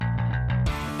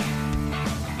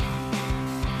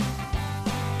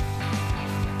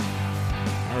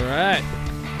right.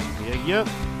 Yep.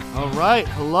 All right.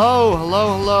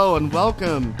 Hello, and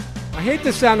welcome. I hate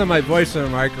the sound of my voice on a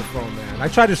microphone, man. I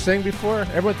tried to sing before.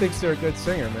 Everyone thinks they're a good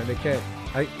singer, man. They can't.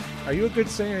 Are you a good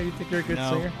singer? You think you're a good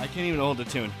singer? I can't even hold a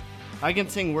tune. I can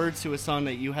sing words to a song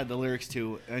that you had the lyrics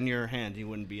to in your hand. You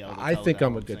wouldn't be able to I tell think that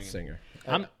I'm a I'm good singing.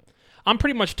 singer. I'm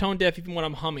pretty much tone deaf even when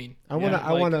I'm humming. I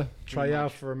want to try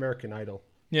out for American Idol.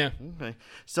 Yeah. Okay.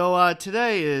 So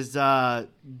today is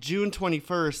June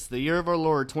 21st, the year of our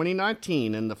Lord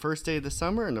 2019, and the first day of the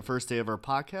summer and the first day of our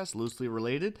podcast, Loosely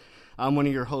Related. I'm one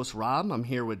of your hosts, Rob. I'm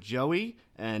here with Joey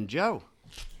and Joe.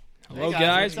 Hello, Hey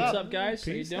guys. what's What's up? up, guys?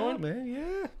 How you doing? man?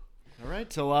 Yeah. All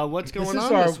right. So what's going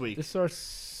on this week? This is our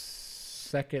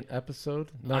second episode,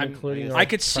 not including. I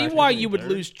could see why you would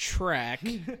lose track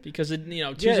because two's a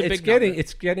big number.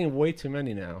 It's getting way too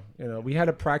many now. We had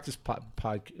a practice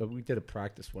we did a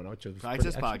practice one, which was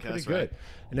Practice pretty podcast, good. right.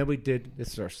 And then we did.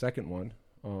 This is our second one.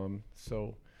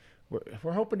 So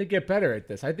we're hoping to get better at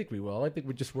this. I think we will. I think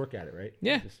we just work at it, right?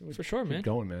 Yeah, for sure, keep man.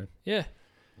 Going, man. Yeah.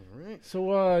 All right.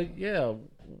 So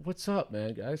what's up,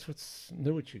 man, guys? What's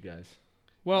new with you guys?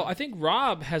 Well, I think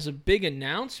Rob has a big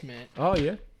announcement Oh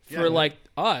yeah. for like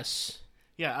us.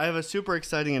 Yeah, I have a super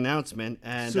exciting announcement,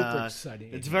 and Super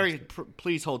exciting It's very.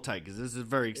 Please hold tight because this is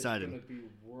very exciting.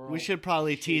 We should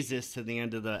probably tease this to the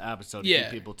end of the episode to Yeah.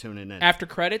 keep people tuning in. After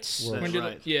credits. That's when do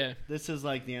right. yeah. This is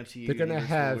like the MCU. They're gonna universe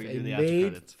have where we a do the after made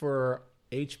credits. for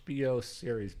HBO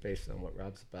series based on what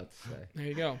Rob's about to say. There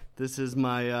you go. This is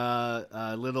my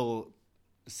little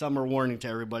summer warning to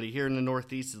everybody here in the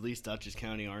Northeast, at least Dutchess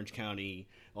County, Orange County,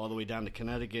 all the way down to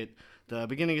Connecticut. The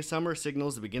beginning of summer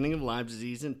signals the beginning of Lyme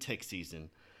disease and tick season.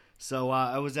 So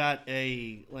I was at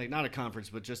not a conference,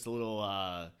 but just a little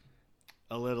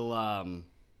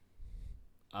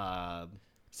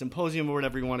symposium or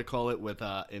whatever you want to call it with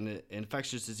an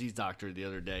infectious disease doctor the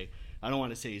other day. I don't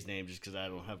want to say his name just because I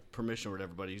don't have permission or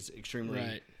whatever, but he's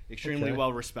extremely Okay.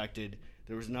 well respected.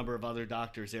 There was a number of other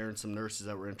doctors there and some nurses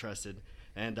that were interested.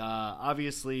 And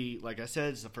obviously, like I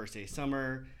said, it's the first day of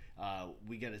summer.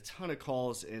 We get a ton of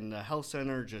calls in the health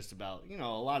center just about, a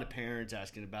lot of parents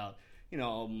asking about,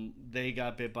 they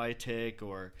got bit by a tick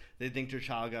or they think their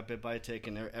child got bit by a tick.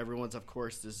 And everyone's, of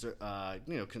course,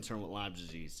 concerned with Lyme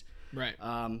disease. Right.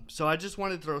 So I just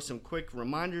wanted to throw some quick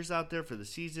reminders out there for the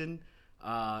season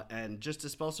and just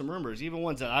dispel some rumors, even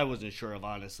ones that I wasn't sure of,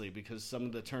 honestly, because some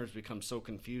of the terms become so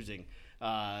confusing.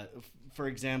 For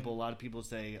example, a lot of people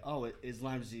say, is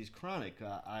Lyme disease chronic?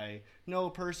 I know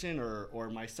a person or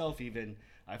myself even,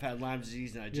 I've had Lyme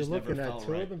disease and I just never felt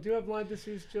right. Do you have Lyme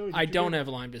disease, Joe? I don't have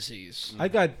Lyme disease. I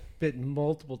got bitten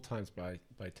multiple times by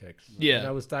ticks. Yeah. And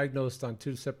I was diagnosed on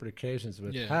 2 separate occasions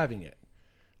with Yeah. having it.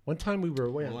 One time we were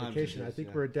away on Lyme vacation. disease, I think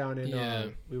yeah. we were down in. Yeah.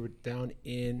 We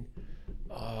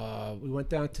went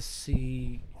down to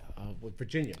see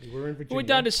Virginia. We were in Virginia. We went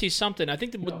down to see something. I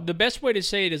think the best way to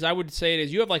say it is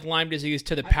you have like Lyme disease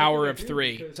to the power of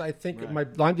 3. Because I think my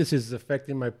Lyme disease is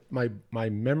affecting my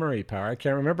memory power. I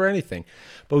can't remember anything.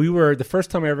 But we were the first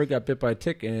time I ever got bit by a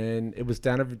tick, and it was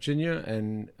down in Virginia,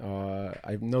 and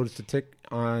I noticed a tick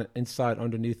inside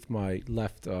underneath my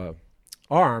left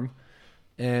arm.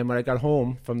 And when I got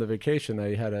home from the vacation,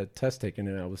 I had a test taken,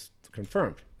 and I was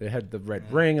confirmed. They had the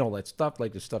red ring, all that stuff,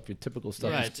 like your typical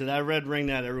stuff. Right, so that red ring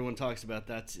that everyone talks about,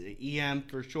 that's EM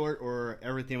for short, or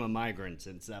erythema migrans.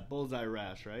 It's that bullseye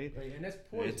rash, right? And that's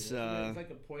poison. It's like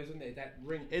a poison. That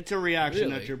ring. It's a reaction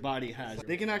Really? that your body has.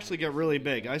 They can actually get really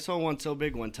big. I saw one so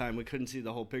big one time we couldn't see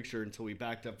the whole picture until we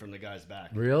backed up from the guy's back.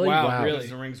 Really? Wow, really?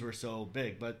 Because the rings were so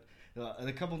big. But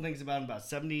a couple things about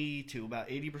 70 to about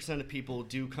 80% of people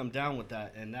do come down with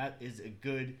that, and that is a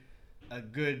good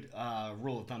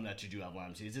rule of thumb that you do have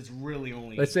Lyme disease. It's really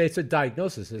only. Let's say it's a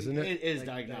diagnosis, isn't it? It is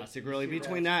diagnostic, really,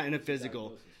 between that and a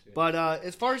physical. But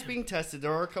as far as being tested,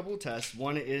 there are a couple of tests.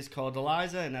 One is called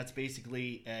ELISA, and that's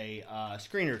basically a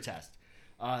screener test.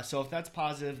 So if that's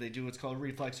positive, they do what's called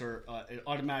reflex, or it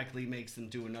automatically makes them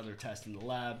do another test in the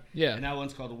lab. Yeah. And that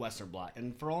one's called a Western blot.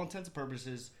 And for all intents and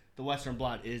purposes, the Western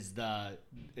blot is the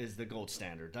gold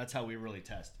standard. That's how we really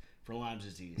test for Lyme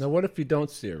disease. Now, what if you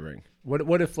don't see a ring? What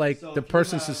if the if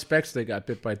person you have- suspects they got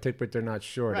bit by a tick, but they're not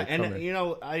sure? Right, They come and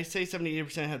in. I say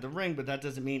 70-80% have the ring, but that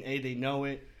doesn't mean they know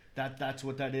it. That's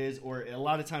what that is. Or a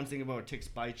lot of times, think about ticks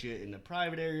bite you in the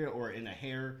private area or in a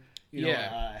hair,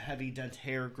 heavy, dense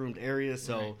hair groomed area.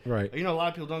 So Right. a lot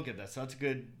of people don't get that. So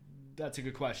that's a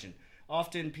good question.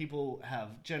 Often people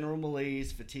have general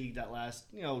malaise, fatigue that lasts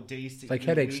days to It's like even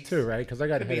headaches weeks. too, right? Because I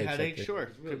got Could be headaches. headaches, like sure.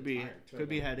 Could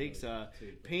be headaches.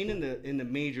 Pain in the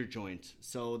major joints.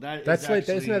 So That's like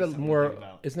actually isn't that something to more? think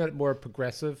about. Isn't that more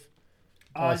progressive?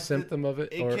 symptom of it?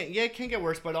 It can get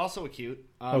worse, but also acute.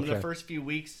 Okay. The first few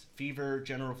weeks, fever,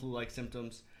 general flu-like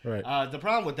symptoms. Right. The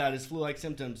problem with that is flu-like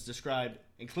symptoms describe,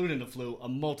 including the flu, a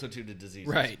multitude of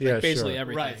diseases. Right. Yeah, basically sure.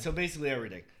 everything. Right, so basically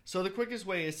everything. So the quickest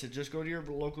way is to just go to your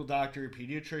local doctor, your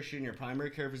pediatrician, your primary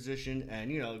care physician,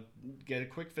 and, get a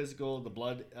quick physical. The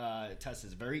blood test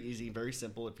is very easy, very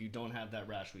simple if you don't have that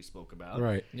rash we spoke about.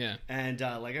 Right. Yeah. And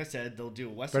like I said, they'll do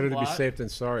a Western Better to be blot. safe than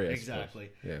sorry. I Exactly.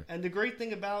 suppose. Yeah. And the great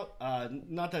thing about,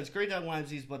 not that it's great to have Lyme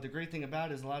disease, but the great thing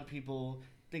about it is a lot of people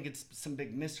think it's some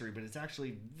big mystery, but it's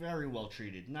actually very well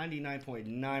treated.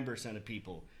 99.9% of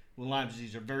people with Lyme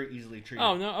disease are very easily treated.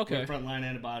 Oh, no, okay. With frontline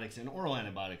antibiotics and oral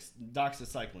antibiotics,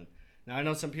 doxycycline. Now, I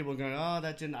know some people are going,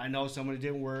 I know someone it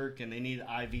didn't work and they need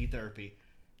IV therapy.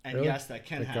 And Really? yes, that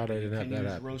can Thank happen. God I didn't You have can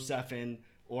that use Rosefin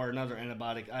or another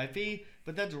antibiotic IV,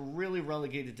 but that's really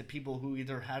relegated to people who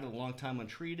either had a long time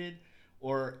untreated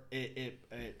or it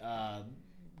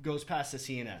goes past the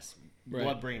CNS, Right.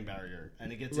 blood-brain barrier,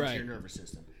 and it gets into your nervous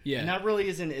system. Yeah. And that really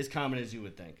isn't as common as you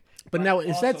would think. But now, is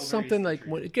also that very something easily like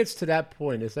treated. when it gets to that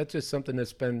point? Is that just something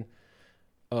that's been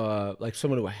like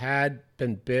someone who had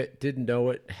been bit, didn't know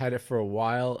it, had it for a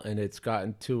while, and it's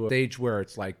gotten to a stage where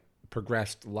it's like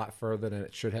progressed a lot further than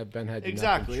it should have been had you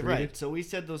Exactly, not been treated? right. So we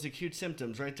said those acute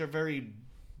symptoms, right? They're very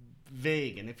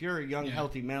vague. And if you're a young,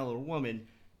 healthy male or woman,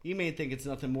 you may think it's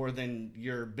nothing more than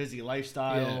your busy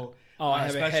lifestyle. Yeah. Oh, I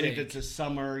have a especially headache. if it's a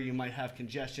summer, you might have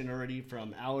congestion already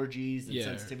from allergies and Yeah.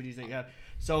 sensitivities that you have.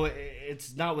 So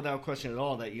it's not without question at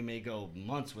all that you may go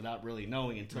months without really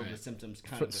knowing until the symptoms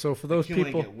kind of So for those accumulate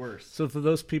people, and get worse. so for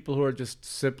those people who are just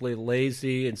simply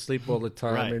lazy and sleep all the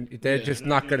time, Right. and they're just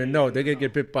not going to know. They're going to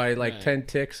get bit by like 10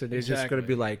 ticks, and they're just going to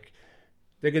be like,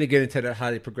 they're going to get into that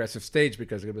highly progressive stage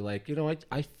because they're going to be like,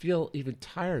 I feel even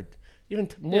tired. Even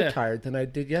more tired than I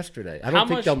did yesterday. I don't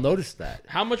think they'll notice that.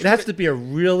 How much it has to be a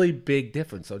really big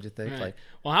difference, don't you think? Right. Like,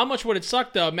 well, how much would it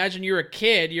suck, though? Imagine you're a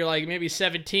kid. You're like maybe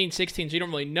 17, 16, so you don't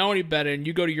really know any better. And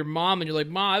you go to your mom and you're like,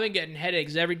 Mom, I've been getting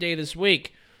headaches every day this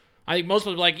week. I think most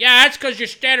people are like, yeah, that's because you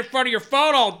stand in front of your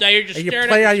phone all day. You're just and you staring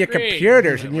play at on the your screen.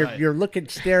 computers, and Right. you're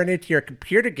staring into your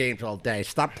computer games all day.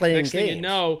 Stop playing Next games. thing you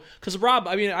know, because Rob,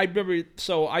 I mean, I remember,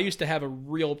 so I used to have a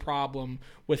real problem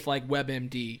with like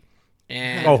WebMD.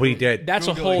 And he did. That's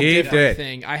a Googling. whole He different did.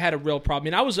 thing. I had a real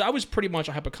problem. I mean, I was pretty much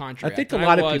a hypochondriac. I think a And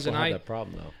lot of was, people and have that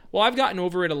problem, though. Well, I've gotten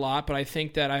over it a lot, but I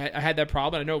think that I had that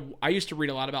problem. I know I used to read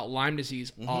a lot about Lyme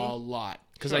disease, a lot,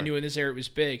 because I knew in this area it was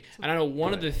big. And I know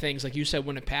one of the things, like you said,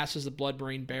 when it passes the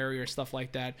blood-brain barrier, stuff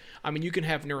like that, I mean, you can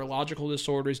have neurological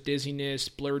disorders, dizziness,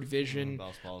 blurred vision.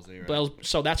 Bell's palsy, right?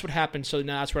 So that's what happened. So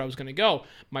now that's where I was going to go.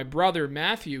 My brother,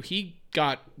 Matthew, he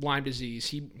got Lyme disease.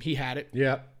 He had it.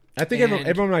 Yeah. I think And-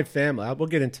 everyone in my family, we'll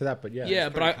get into that, but yeah. Yeah,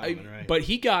 but pretty common, right? but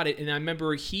he got it, and I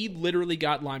remember he literally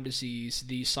got Lyme disease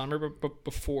the summer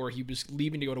before he was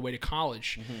leaving to go away to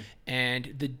college,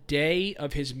 and the day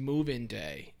of his move-in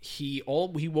day, he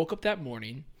woke up that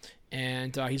morning,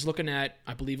 and he's looking at,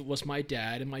 I believe it was my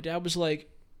dad, and my dad was like,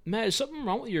 "Matt, is something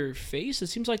wrong with your face? It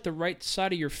seems like the right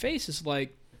side of your face is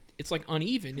like, it's like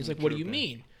uneven." He's like, "What do you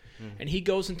mean?" And he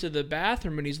goes into the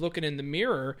bathroom and he's looking in the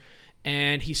mirror.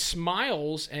 And he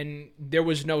smiles, and there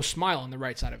was no smile on the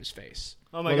right side of his face.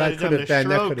 Oh my Well, God, that he's could having have a been.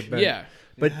 That stroke. could have been. Yeah.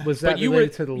 But was that you related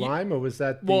were- to the you- Lyme, or was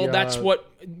that the... Well, that's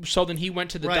what. So then he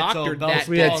went to the Right, doctor so Bell's that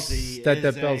we had palsy that is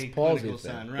Bell's a palsy clinical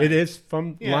thing. sign, right? It is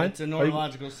from Yeah, Lyme? it's a Are you-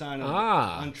 neurological sign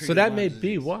of untreated so that Lyme may disease.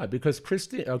 be why. Because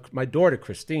Christina, my daughter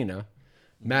Christina,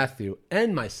 Matthew,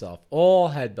 and myself all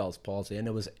had Bell's palsy, and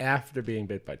it was after being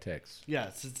bit by ticks.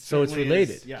 Yes. So it's certainly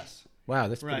related. is, yes. Wow,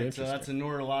 that's pretty Right, so interesting. that's a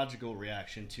neurological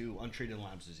reaction to untreated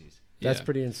Lyme disease. That's Yeah.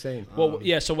 pretty insane. Well,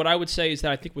 yeah. So what I would say is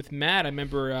that I think with Matt, I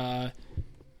remember.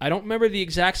 I don't remember the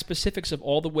exact specifics of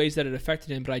all the ways that it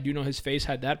affected him, but I do know his face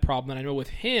had that problem. And I know with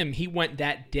him, he went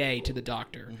that day to the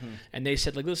doctor, and they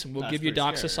said, like, "Listen, we'll That's give you pretty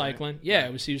doxycycline." scary, right? Yeah,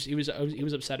 it was, he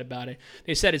was upset about it.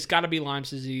 They said it's got to be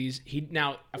Lyme's disease.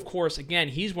 Now, of course, again,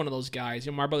 he's one of those guys.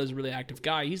 My brother's a really active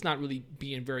guy. He's not really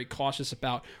being very cautious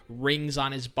about rings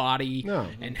on his body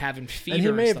and having fever. And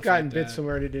he may have stuff gotten like bit that.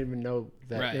 somewhere and he didn't even know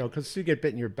that, Right. because you get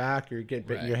bit in your back or you get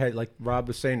bit in Right. your head, like Rob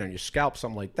was saying, on your scalp,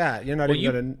 something like that. You're not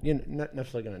you're not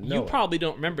necessarily going to know. You probably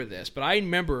don't remember this, but I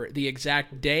remember the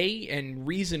exact day and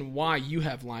reason why you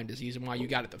have Lyme disease and why you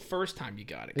got it the first time you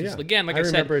got it. Because again, like I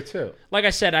said, remember it too. Like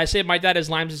I said my dad has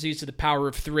Lyme disease to the power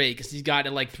of 3 because he's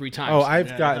gotten it like 3 times. Oh, I've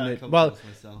Yeah, gotten I've had a it. couple Well, times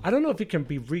myself. I don't know if it can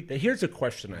be. Here's a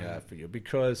question I have for you,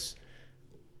 because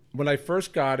when I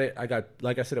first got it,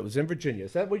 like I said, it was in Virginia.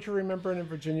 Is that what you're remembering in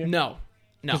Virginia? no.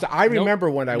 Because I remember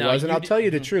when I was, and I'll tell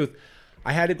you the truth.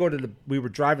 I had to go to the. We were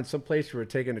driving someplace. We were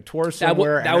taking a tour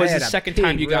somewhere. That and was I the had second to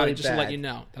time pee you got really it. Just to bad. let you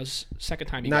know, that was the second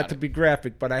time you Not got to it. be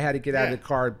graphic, but I had to get out of the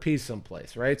car and pee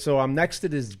someplace, right? So I'm next to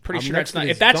this. Pretty I'm sure next that's to not.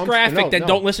 this If that's dumpster- graphic, then no.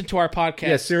 don't listen to our podcast.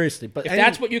 Yeah, seriously. But If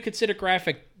that's what you consider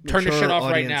graphic, turn the Mature shit off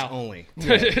right audience now. Only.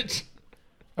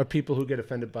 are people who get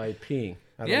offended by peeing.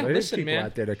 I don't Yeah, know. There's listen, people man.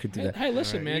 out there that could do that. Hey,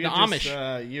 listen, man. You The just,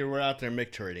 Amish. you were out there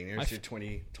micturating. There's your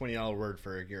 $20 word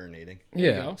for urinating. you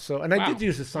Yeah. go. So, and I Wow. did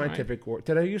use the scientific word.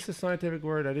 Did I use the scientific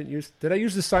word? I didn't use. Did I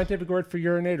use the scientific word for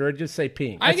urinate, or did I just say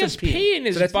peeing? I said guess peeing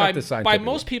is so that's not by the scientific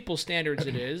most word. people's standards.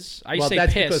 It is. I Well, say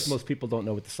that's piss. because most people don't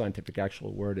know what the scientific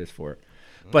actual word is for it.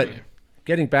 But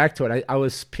getting back to it, I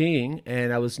was peeing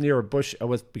and I was near a bush. I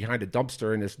was behind a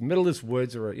dumpster in this middle of this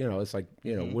woods, or it's like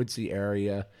woodsy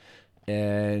area,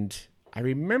 and I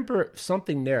remember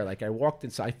something there. Like I walked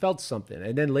inside, I felt something,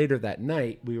 and then later that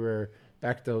night we were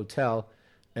back at the hotel,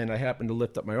 and I happened to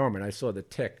lift up my arm and I saw the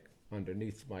tick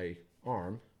underneath my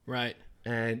arm. Right.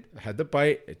 And I had the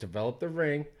bite. It developed a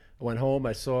ring. I went home.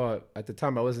 I saw, at the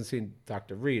time, I wasn't seeing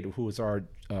Dr. Reed, who was our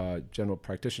general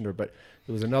practitioner, but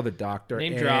there was another doctor.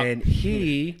 Name drop. And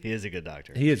he is a good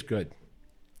doctor. He is good.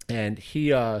 And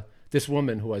this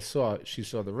woman who I saw, she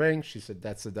saw the ring. She said,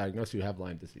 that's the diagnosis. You have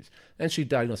Lyme disease. And she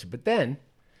diagnosed it. But then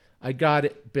I got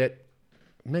it bit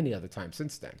many other times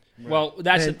since then. Well,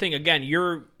 that's the And- thing. Again,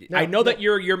 No, I know that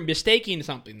no. you're mistaking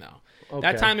something though.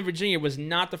 That Okay. time in Virginia was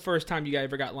not the first time you guys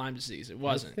ever got Lyme disease. It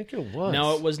wasn't. I think it was.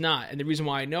 No, it was not. And the reason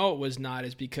why I know it was not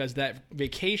is because that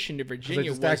vacation to Virginia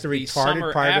Was was it the summer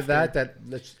retarded prior after. to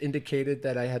that indicated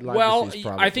that I had Lyme Well, disease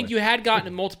probably. I think you had gotten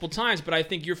it multiple times, but I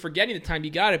think you're forgetting the time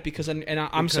you got it because, I'm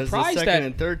Because surprised the second that.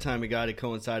 and third time he got it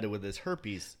coincided with his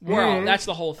herpes. Well, that's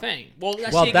the whole thing. Well,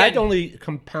 Well, see, that again, only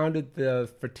compounded the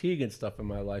fatigue and stuff in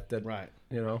my life. That Right.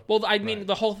 Well, I mean,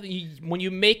 the whole thing. When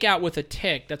you make out with a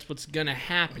tick, that's what's gonna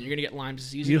happen. You're gonna get Lyme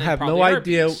disease. You and then have probably no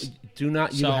idea. herpes. You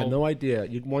So- have no idea.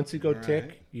 Once you go tick,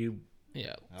 right. you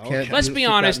Yeah. Okay. Let's You be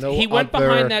got honest. no He went other-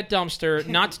 behind that dumpster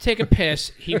not to take a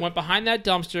piss. He went behind that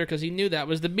dumpster because he knew that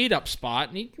was the meetup spot.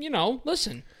 And he,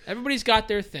 listen, everybody's got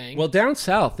their thing. Well, down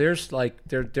south, they're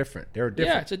different. They're different.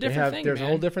 Yeah, it's a different thing, There's a man.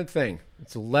 whole different thing.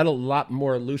 It's a lot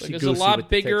more loosey there's goosey. a lot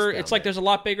bigger. It's like there's a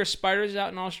lot bigger spiders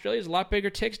out in Australia. There's a lot bigger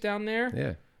ticks down there,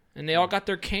 yeah. and they all got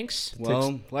their kinks.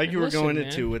 Well, like you were Listen, going man.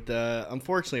 into with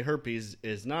unfortunately, herpes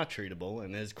is not treatable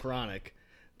and is chronic.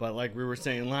 But like we were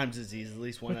saying, Lyme disease, at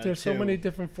least one But out there's of two. so many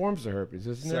different forms of herpes,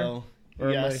 isn't So, there?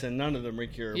 Or am yes, I- and none of them are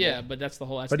curable. Yeah, but that's the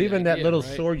whole. That's But the even that idea, little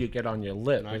right? sore you get on your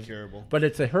lip, Not curable. but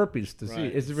it's a herpes disease.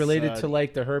 Right. Is it related It's, to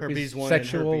like the Herpes 1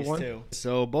 sexual and herpes one? 2.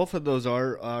 So both of those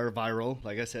are viral.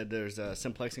 Like I said, there's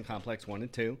simplex and complex 1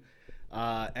 and 2.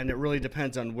 And it really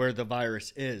depends on where the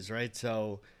virus is, right?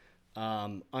 So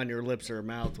on your lips or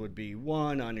mouth would be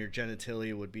 1, on your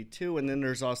genitalia would be 2, and then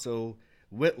there's also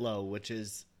Whitlow, which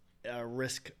is a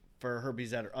risk for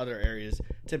herpes at other areas,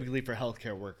 typically for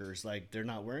healthcare workers, like they're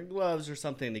not wearing gloves or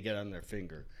something to get on their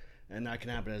finger. And that can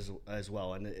happen as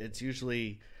well. And it's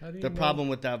usually How do you the know? problem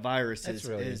with that virus That's is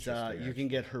really interesting, you can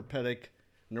get herpetic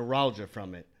neuralgia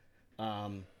from it.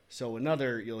 So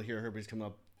you'll hear herpes come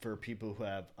up for people who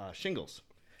have shingles.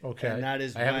 Okay. And that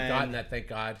is I haven't when- gotten that, thank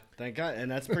God. Thank God,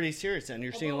 and that's pretty serious. And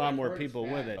you're seeing a lot more people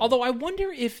with it. Although I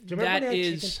wonder if you remember that when they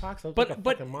had is, chickenpox? I looked like a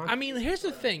but fucking monster. I mean, here's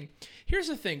the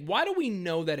thing. Why do we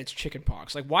know that it's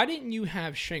chickenpox? Like, why didn't you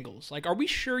have shingles? Like, are we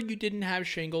sure you didn't have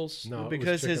shingles? No, it was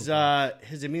Because chickenpox.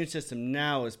 his immune system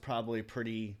now is probably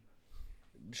pretty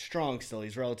strong still.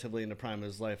 He's relatively in the prime of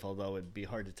his life, although it'd be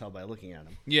hard to tell by looking at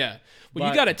him. Yeah. Well,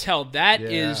 you But- got to tell that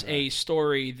is Yeah. a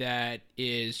story that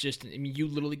is just. I mean, you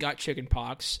literally got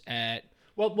chickenpox at.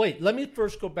 Well, wait. Let me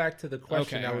first go back to the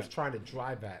question Okay, I all was right. trying to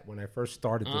drive at when I first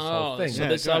started this Oh, whole thing. so Yeah,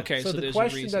 this go ahead. okay. So So, the there's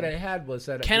question a reason. that I had was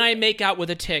that Can I make out with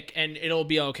a tick and it'll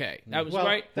be okay? That was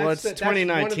right. Well, that's it's the- that's one of the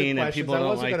 2019, and questions. people I don't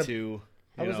wasn't like gonna- to.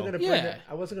 I wasn't going to Yeah. bring it.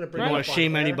 I wasn't going to bring Right. it want up to on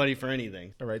shame air. anybody for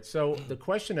anything. All right. So the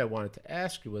question I wanted to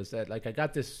ask you was that, like, I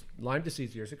got this Lyme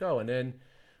disease years ago, and then,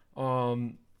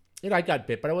 I got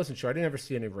bit, but I wasn't sure. I didn't ever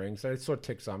see any rings. I saw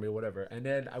ticks on me or whatever. And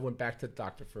then I went back to the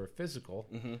doctor for a physical.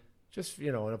 Mm-hmm. Just,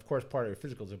 and of course, part of your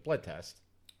physical is a blood test.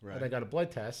 Right. And I got a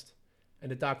blood test, and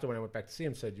the doctor, when I went back to see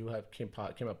him, said came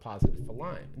up positive for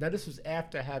Lyme. Now this was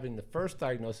after having the first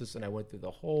diagnosis, and I went through the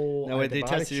whole. No, wait, they antibiotic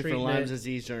tested you for treatment. Lyme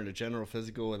disease during the general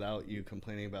physical without you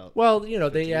complaining about. Well,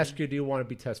 they ask you, do you want to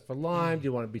be tested for Lyme? Do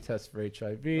you want to be tested for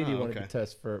HIV? Do you Oh, want to okay. be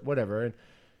tested for whatever? And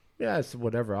yeah, it's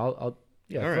whatever. I'll All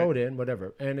throw right. it in,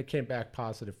 whatever. And it came back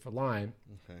positive for Lyme,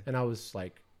 Okay. and I was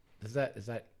like, is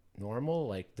that normal?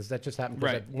 Like, does that just happen?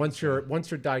 Right. Once you're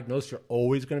diagnosed, you're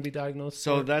always going to be diagnosed.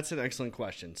 So that's an excellent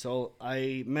question. So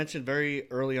I mentioned very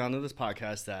early on in this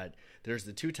podcast that there's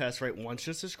the two tests, right? One's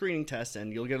just a screening test,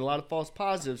 and you'll get a lot of false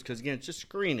positives because, again, it's just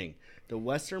screening. The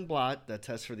Western blot that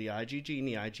tests for the IgG and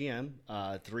the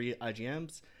IgM, 3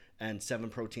 IgMs and 7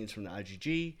 proteins from the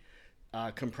IgG,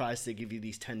 comprised, they give you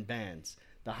these 10 bands.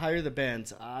 The higher the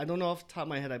bands, I don't know off the top of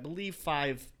my head, I believe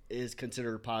 5 is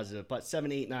considered positive, but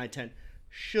 7, 8, 9, 10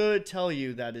 should tell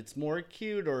you that it's more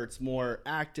acute or it's more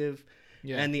active.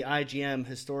 Yeah. And the IgM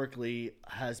historically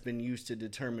has been used to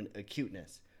determine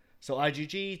acuteness. So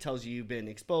IgG tells you you've been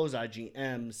exposed.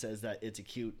 IgM says that it's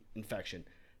acute infection.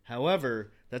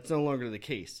 However, that's no longer the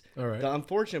case. All right. The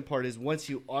unfortunate part is once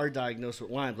you are diagnosed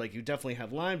with Lyme, like you definitely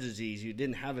have Lyme disease, you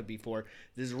didn't have it before,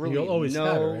 there's really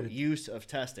no use of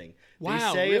testing.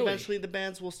 Wow, they say really? eventually the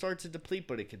bands will start to deplete,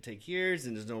 but it could take years,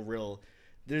 and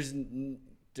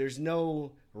there's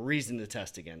no reason to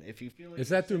test again. If you feel like is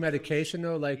that through medication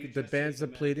though? Like the bands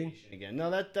depleting again? No,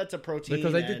 that's a protein.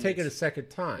 Because they did take it a second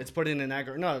time. It's put in an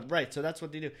agar. No, right. So that's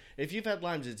what they do. If you've had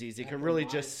Lyme disease, they can really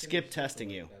just skip testing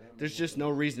you. There's just no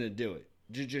reason to do it.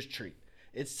 Just treat.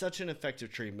 It's such an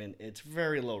effective treatment. It's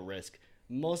very low risk.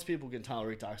 Most people can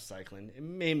tolerate doxycycline. It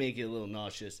may make you a little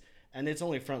nauseous, and it's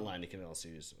only frontline. They can also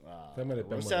use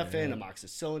Rocephin,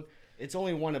 amoxicillin. It's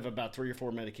only one of about 3 or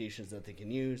 4 medications that they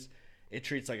can use. It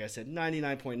treats, like I said,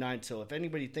 99.9. So if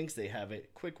anybody thinks they have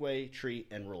it, quick way, treat,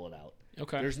 and roll it out.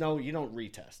 Okay. You don't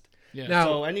retest. Yeah. Now,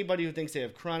 so anybody who thinks they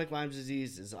have chronic Lyme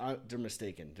disease they're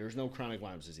mistaken. There's no chronic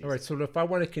Lyme disease. All right. So if I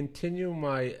want to continue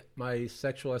my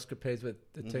sexual escapades with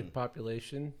the tick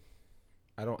population,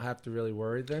 I don't have to really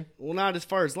worry then? Well, not as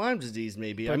far as Lyme disease,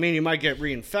 maybe. I mean, you might get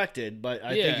reinfected, but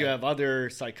I think you have other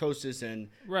psychosis and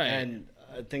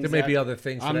things. There may be other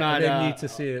things I'm that not I need to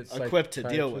see equipped to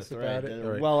deal with. Right?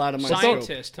 Right. Well, out of my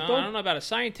scientist, scope. huh? I don't know about a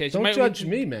scientist. Don't judge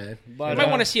me, man. But you might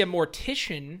want to see a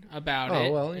mortician about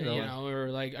it. Well, or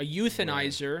like a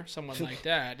euthanizer, someone like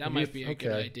that. That might be a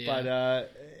good idea. But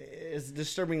as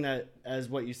disturbing that as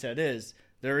what you said is,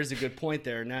 there is a good point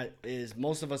there, and that is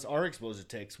most of us are exposed to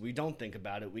ticks. We don't think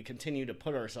about it. We continue to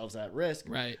put ourselves at risk.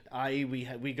 Right. I.e.,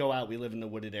 we go out. We live in the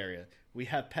wooded area. We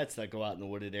have pets that go out in the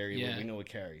wooded area where we know what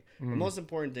carry. The most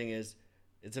important thing is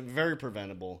it's a very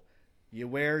preventable. You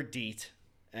wear DEET,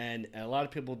 and a lot of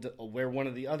people wear one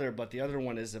or the other, but the other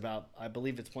one is about, I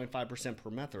believe it's 0.5%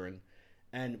 permethrin.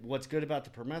 And what's good about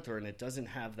the permethrin, it doesn't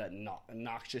have that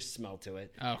noxious smell to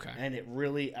it. Okay. And it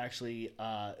really actually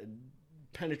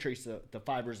penetrates the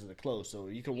fibers of the clothes, so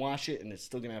you can wash it and it's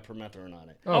still gonna have permethrin on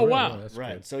it. Oh really? wow!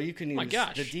 Right, Good. so you can use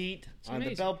the DEET on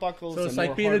the belt buckles. So it's like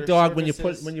like being a dog when you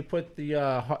put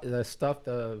the stuff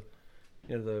the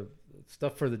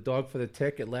stuff for the dog for the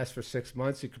tick. It lasts for 6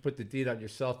 months. You can put the DEET on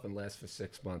yourself and last for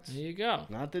 6 months. There you go.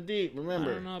 Not the DEET.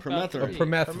 Remember, permethrin.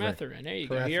 Permethrin. There you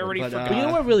go. You already forgot. But you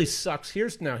know what really sucks?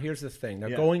 Here's the thing.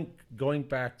 Now going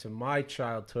back to my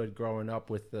childhood, growing up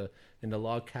with in the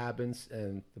log cabins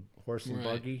and the horse and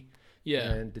buggy.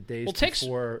 Yeah. And the days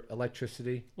before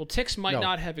electricity. Well, ticks might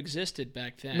not have existed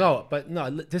back then. No,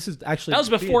 this is actually... That was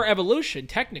before evolution,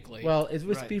 technically. Well, it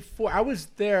was before. I was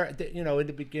there, in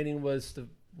the beginning was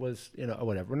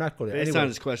whatever. We're not going to... Based on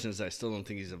his questions, I still don't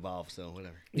think he's evolved, so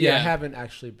whatever. Yeah, I haven't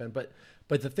actually been. But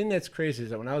the thing that's crazy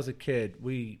is that when I was a kid,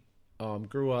 we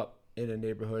grew up in a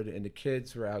neighborhood, and the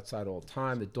kids were outside all the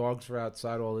time. The dogs were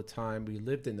outside all the time. We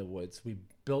lived in the woods. We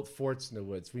built forts in the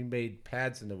woods. We made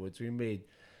pads in the woods.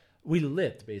 We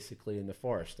lived basically in the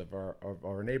forest of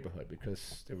our neighborhood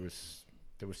because there was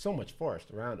so much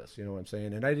forest around us. You know what I'm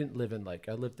saying? And I didn't live I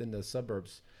lived in the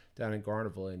suburbs down in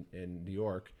Garnerville in New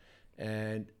York,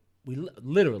 and we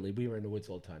were in the woods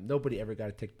all the time. Nobody ever got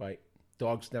a tick bite.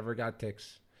 Dogs never got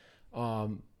ticks.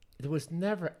 There was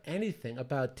never anything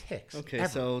about ticks. Okay, ever.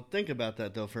 So think about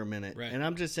that, though, for a minute. Right. And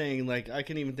I'm just saying, I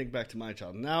can even think back to my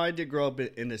childhood. Now, I did grow up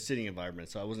in a city environment,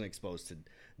 so I wasn't exposed to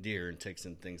deer and ticks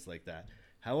and things like that.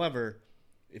 However,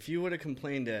 if you would have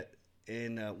complained that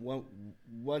when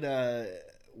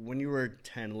you were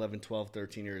 10, 11, 12,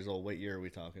 13 years old, what year are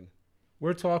we talking?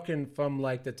 We're talking from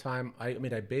the time I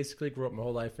basically grew up my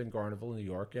whole life in Garnerville, New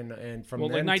York, and from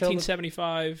then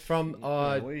 1975 from the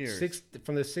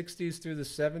 60s through the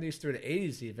 70s through the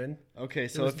 80s even. Okay,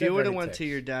 so if you would have went to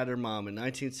your dad or mom in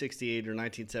 1968 or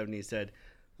 1970 and said,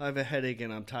 "I have a headache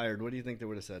and I'm tired," what do you think they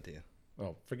would have said to you?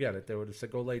 Oh, forget it. They would have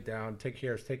said, "Go lay down, take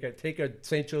a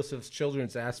St. Joseph's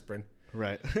Children's aspirin."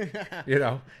 Right. You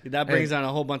know, That brings on a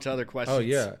whole bunch of other questions. oh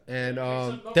yeah, and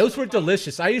those were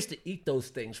delicious. I used to eat those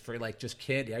things for like just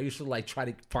candy. I used to like try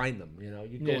to find them. You know,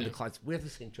 you go into class. Where's the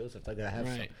St. Joseph's? I gotta have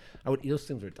some. I would eat those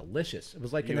things. Were delicious. It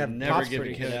was like You have would never pops give for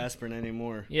a kid aspirin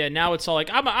anymore. Yeah, now it's all like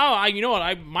you know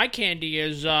what? My candy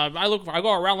is I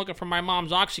go around looking for my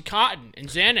mom's OxyContin and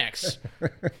Xanax.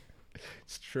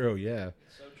 It's true, yeah.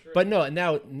 So true. But no,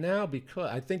 now because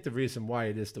I think the reason why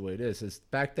it is the way it is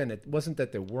back then it wasn't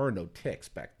that there were no ticks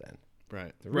back then.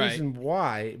 Right. The reason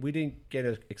why we didn't get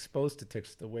exposed to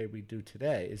ticks the way we do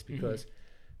today is because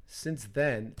since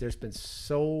then there's been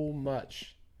so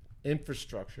much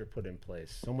infrastructure put in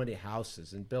place, so many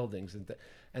houses and buildings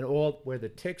and all where the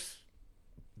ticks.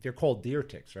 They're called deer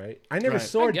ticks, right? I never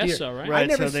saw I deer. guess so, right? Right, I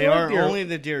never so they saw are deer. only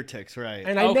the deer ticks, right?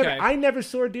 And I never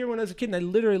saw a deer when I was a kid. And I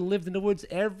literally lived in the woods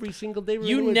every single day.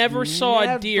 You never saw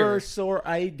a deer? Never saw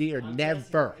a deer.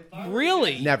 Never.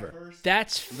 Really? Never.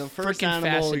 That's The first freaking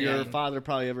animal fascinating. your father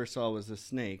probably ever saw was a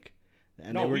snake.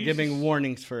 And No, they were we used giving to-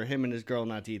 warnings for him and his girl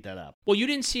not to eat that up. Well, you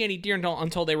didn't see any deer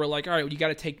until they were like, all right, well, you got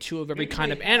to take 2 of every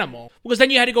kind of animal. Because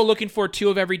then you had to go looking for 2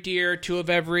 of every deer, 2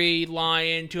 of every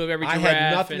lion, 2 of every I giraffe.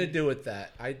 had nothing to do with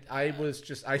that. I was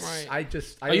just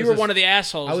you were one of the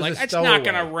assholes. I was Like, a it's not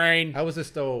going to stowaway. rain. I was a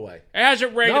stowaway. It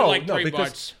hasn't rained in like 3 because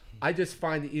months. I just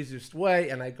find the easiest way,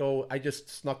 and I just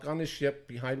snuck on the ship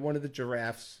behind one of the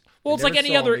giraffes. Well, They it's like never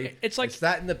any saw other- me. it's like- I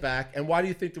sat in the back. And why do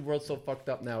you think the world's so fucked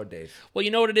up nowadays? Well, you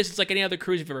know what it is? It's like any other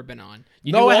cruise you've ever been on.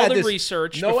 You Noah do all had the this,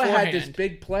 research Noah beforehand. had this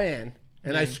big plan,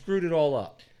 and I screwed it all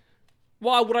up.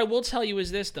 Well, what I will tell you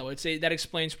is this, though. That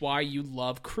explains why you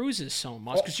love cruises so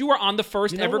much. Because you were on the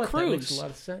first You know ever what? That cruise. makes a lot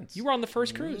of sense. You were on the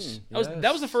first cruise. That was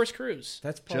yes. the first cruise.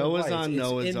 That's Joe was on it's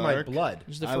Noah's in Ark. my blood. It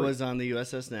was the I first. was on the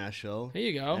USS Nashville. There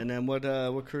you go. And then what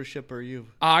cruise ship are you?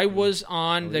 I was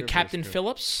on the your Captain first cruise.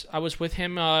 Phillips. I was with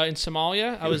him in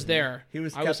Somalia. I was there. He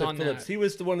was I was Captain on Phillips. that. He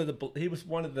was one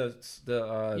of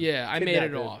the Yeah, I made it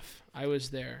kidnappers. off. I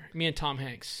was there. Me and Tom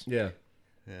Hanks. Yeah.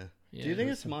 Yeah. Yeah. Do you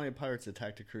think if Somalian pirates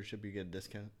attacked a cruise ship, you get a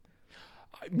discount?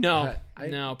 No, I-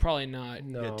 no, probably not.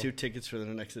 No. Get 2 tickets for the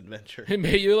next adventure.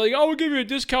 You're like, oh, we'll give you a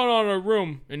discount on a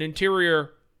room, an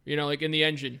interior, like in the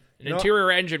engine, interior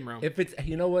engine room. If it's,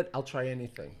 you know what? I'll try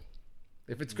anything.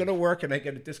 If it's gonna work and I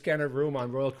get a discounted room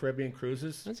on Royal Caribbean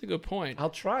cruises, That's a good point. I'll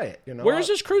try it. Where does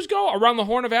this cruise go? Around the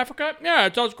Horn of Africa? Yeah,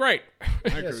 it sounds great. My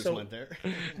cruise so- went there.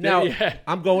 Now Yeah.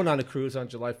 I'm going on a cruise on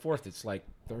July 4th. It's like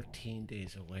 13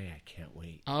 days away. I can't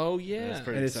wait. Oh yeah. That's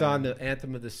pretty And it's exciting. on the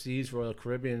Anthem of the Seas, Royal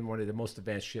Caribbean, one of the most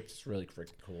advanced ships. It's really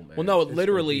freaking cool, man. Well, no, it It's gonna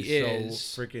literally be is.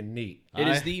 so freaking neat. It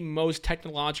is the most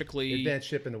technologically Advanced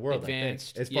ship in the world,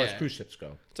 advanced, I think, as far as yeah. cruise ships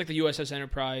go. It's like the USS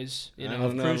Enterprise. I of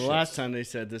don't know. cruise The last ships. time they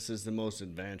said this is the most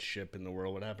advanced ship in the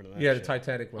world. What happened to that? Yeah, the ship?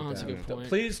 Titanic went that's a down. good point.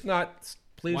 Please.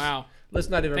 Wow. Let's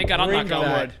not even Thank God I'm bring not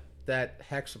going. that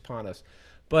hex upon us.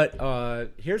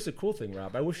 But here's the cool thing,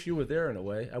 Rob. I wish you were there in a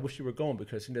way. I wish you were going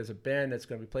because there's a band that's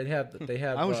going to be played. They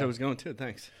have. I wish I was going too.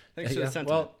 Thanks for the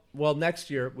sentiment. Well, next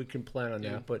year we can plan on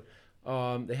that. But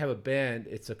they have a band.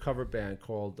 It's a cover band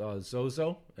called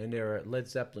Zozo, and they're a Led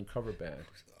Zeppelin cover band.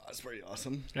 That's pretty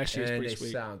awesome. Actually, it's And pretty they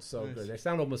sweet. sound so good. They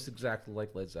sound almost exactly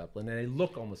like Led Zeppelin, and they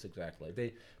look almost exactly. Like.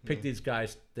 They pick these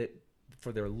guys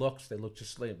for their looks. They look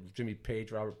just like Jimmy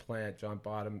Page, Robert Plant, John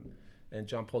Bonham, and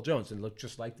John Paul Jones, and look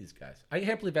just like these guys. I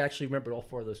can't believe I actually remembered all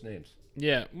 4 of those names.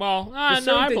 Yeah. Well, There's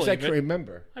no, certain I things I believe can it.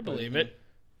 remember. I believe it.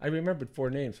 I remembered 4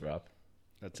 names, Rob.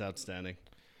 That's outstanding.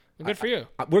 Well, good for you.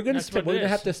 We're gonna That's what it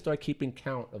have is. to start keeping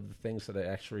count of the things that I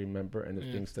actually remember and the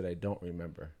things that I don't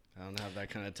remember, I don't have that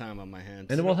kind of time on my hands.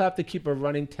 and then we'll have to keep a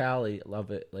running tally of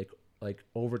it, like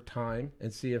over time,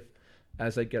 and see if,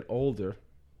 as I get older,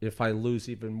 if I lose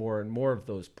even more and more of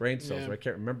those brain cells where I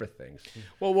can't remember things.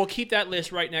 Well, we'll keep that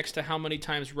list right next to how many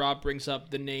times Rob brings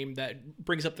up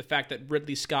the fact that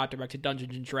Ridley Scott directed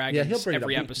Dungeons and Dragons Yeah, he'll bring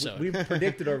every it up. episode. We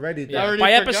predicted already that. Yeah. already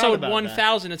By forgot episode about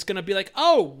 1,000, it's going to be like,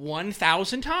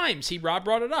 1,000 times. Rob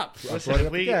brought it up. Listen, brought it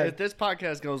up again. if this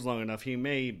podcast goes long enough, he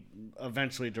may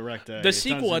eventually direct The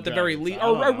sequel at the very least,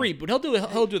 or a reboot.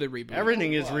 He'll do the reboot.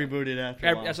 Everything is rebooted after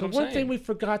a while. That's The what I'm one saying. thing we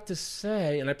forgot to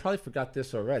say, and I probably forgot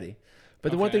this already,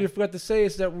 but the one Okay. thing we forgot to say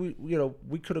is that we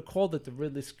could have called it the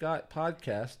Ridley Scott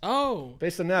podcast Oh,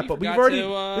 based on that, we but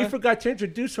forgot we forgot to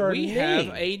introduce our we name.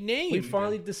 have a name. We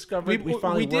finally discovered. We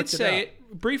finally did worked say it out. it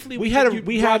briefly. We had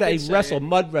Rob a did say wrestle it.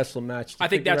 mud wrestle match. To I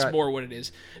think figure that's out- more what it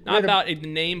is. Not about the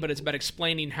name, but it's about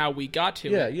explaining how we got to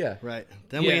Yeah, it. yeah. Right.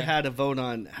 Then we Yeah. had a vote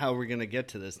on how we're going to get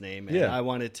to this name. And Yeah. I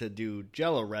wanted to do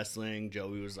Jello wrestling.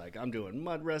 Joey was like, I'm doing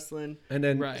mud wrestling. And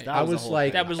then Right. I That was the was whole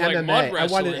like, thing. That was like MMA. mud I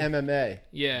wanted wrestling. MMA.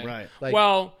 Yeah. Right. Like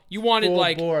well, you wanted full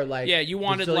like bore, like you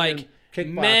wanted Brazilian like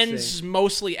kickboxing. Men's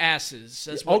mostly asses.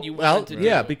 That's what you wanted to do.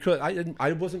 Yeah, because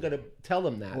I wasn't going to tell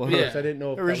them that. Well, because I didn't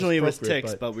know if originally that it was appropriate,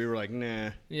 ticks, but we were like,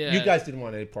 nah. Yeah. You guys didn't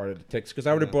want any part of the ticks because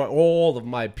I would have brought all of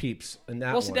my peeps in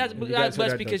that Well, see, one. that's, and you guys would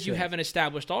that's have because no you chance. have an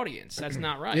established audience. That's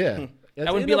not right. Yeah.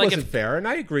 That would be like wasn't if- fair, and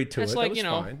I agreed to it. That's That like, was you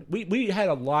know- fine. We had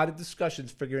a lot of discussions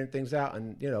figuring things out,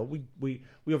 and we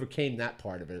overcame that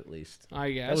part of it at least.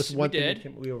 I guess That was one we thing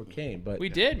did. we overcame. But We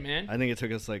did, man. I think it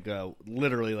took us like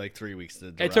literally like 3 weeks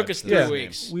to. It took us 3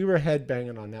 weeks. we were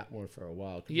headbanging on that one for a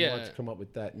while. 'Cause we Yeah. wanted to come up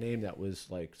with that name that was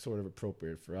like sort of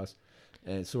appropriate for us,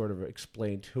 and sort of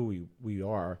explained who we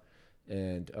are,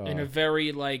 and In a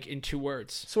very, like, in 2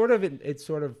 words. sort of it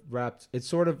sort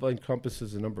of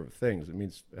encompasses a number of things. It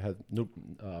means it has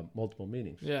multiple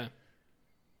meanings. Yeah.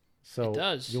 So It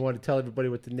does. you want to tell everybody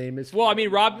what the name is? Well, I mean,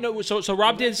 Rob. No, so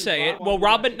Rob did say it. Well,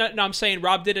 I'm saying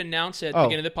Rob did announce it at the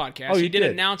beginning of the podcast. Oh, he you did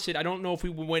did. announce it. I don't know if we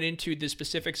went into the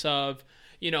specifics of,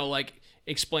 like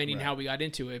explaining how we got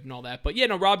into it and all that. But yeah,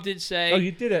 no, Rob did say. Oh,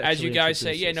 you did as actually you guys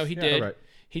say. introduce Yeah, us. no, he Yeah, did. right.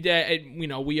 He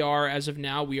did. We are as of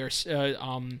now. We are.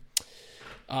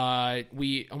 Oh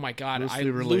my God! Loosely I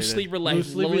related. loosely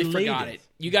Loosely forgot related. it.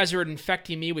 You guys are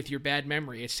infecting me with your bad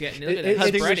memory. It's getting look at It- that. I It's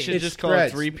think we spreading. should It just call it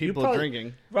spreads. 3 You people probably-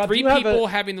 drinking. Rob, 3 do you have people a-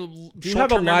 having Do you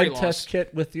have a short-term memory live loss. test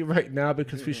kit with you right now?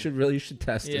 Because you should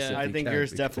test this. Yeah. if I you think can, yours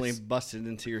because- definitely busted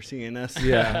into your CNS.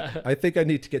 Yeah, I think I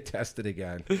need to get tested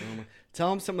again.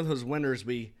 Tell them some of those winners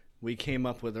we came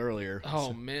up with earlier.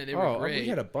 Oh man, they were great. We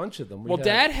had a bunch of them. Well,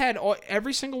 Dad had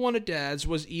every single one of Dad's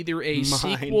was either a Mind.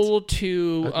 sequel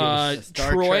to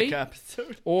Star Troy Trek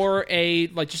episode. or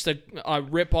just a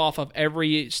rip off of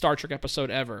every Star Trek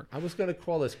episode ever. I was going to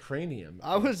call this Cranium.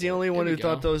 I was the only one we who go.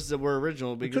 thought those were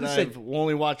original because could've I've said-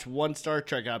 only watched one Star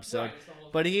Trek episode.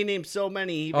 But he named so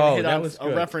many, he even Oh, hit that on was a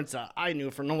good. reference that I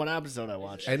knew from one episode I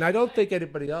watched. And I don't think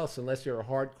anybody else, unless you're a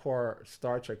hardcore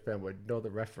Star Trek fan, would know the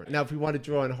reference. Now, if we wanted to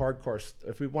draw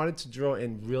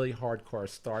in really hardcore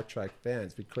Star Trek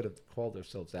fans, we could have called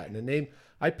ourselves that. And the name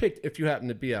I picked, if you happen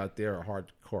to be out there a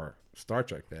hardcore Star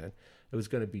Trek fan, it was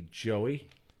going to be Joey,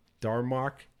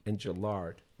 Darmok, and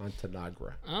Jallard on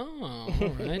Tanagra. Oh, all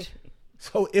right.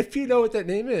 So if you know what that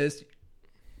name is,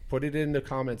 put it in the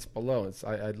comments below.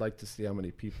 I'd like to see how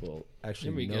many people There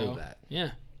actually we know go. that.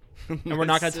 Yeah. And we're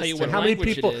not going to tell you what And how many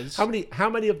language people? it is. How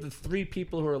many of the 3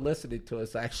 people who are listening to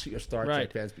us actually are Star Right.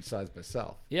 Trek fans besides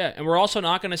myself? Yeah, and we're also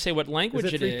not going to say what language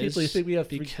Is it 3 is. people? You think we have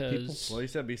 3 because people? Well, you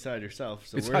said beside yourself,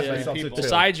 so Besides we're myself, 3 so people. two.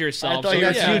 besides I yourself. thought so you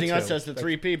were yeah. counting us as the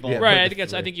 3 people. Yeah. Right, I think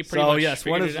you pretty So, much yes,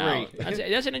 one figured of it out. 3.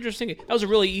 That's an interesting. That was a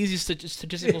really easy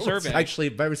statistical It's survey. actually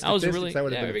very That was statistics. really- That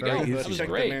would have yeah, been there we very go. easy. That was Check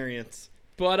great. the variants.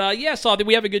 But so I think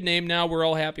we have a good name now. We're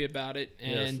all happy about it,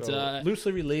 and Yeah, so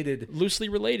loosely related. loosely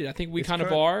related. I think we It's kind of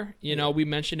kind- are. We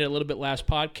mentioned it a little bit last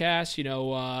podcast.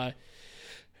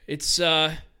 It's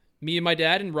me and my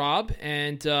dad and Rob,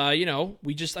 and I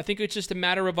think it's just a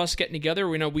matter of us getting together.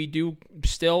 We do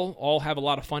still all have a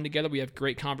lot of fun together. We have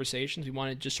great conversations. We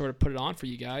want to just sort of put it on for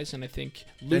you guys, and I think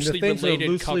loosely and the things related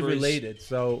are loosely covers. related.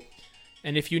 So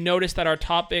And if you notice that our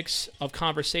topics of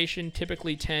conversation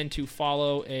typically tend to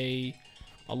follow a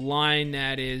line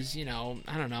that is, I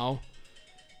don't know,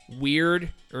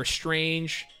 weird or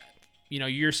strange.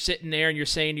 You're sitting there and you're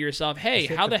saying to yourself, hey,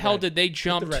 hit how the the hell red. did they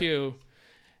jump red. to,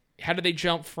 how did they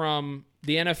jump from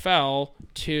the NFL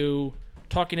to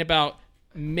talking about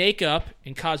makeup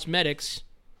and cosmetics?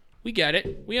 We get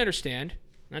it. We understand.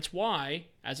 That's why,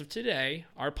 as of today,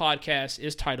 our podcast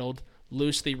is titled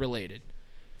Loosely Related.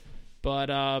 But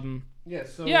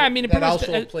so yeah, I mean, that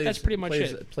also, also that's pretty much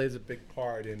plays, it. Plays a big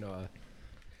part in.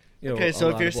 Okay, a so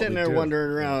lot if you're of what sitting we there do.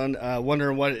 wondering around,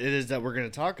 wondering what it is that we're going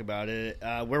to talk about,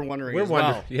 we're wondering We're as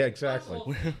wondering. well. Yeah, exactly.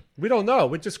 We don't know.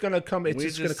 We're just gonna come. It's We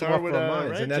just gonna come start up with with our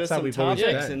minds, right, and that's just how some we've always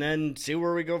topics, been. and then see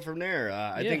where we go from there.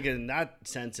 I Yeah. think in that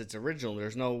sense, it's original.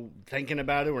 There's no thinking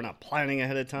about it. We're not planning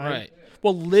ahead of time. Right.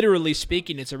 Well, literally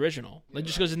speaking, it's original. It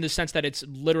just goes in the sense that it's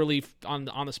literally on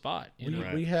the spot.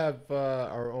 Right. We have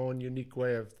our own unique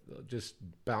way of just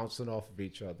bouncing off of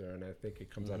each other, and I think it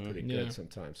comes out pretty Yeah. good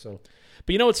sometimes. So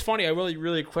But it's funny. I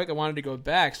really quick. I wanted to go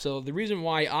back. So the reason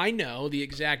why I know the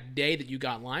exact day that you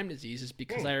got Lyme disease is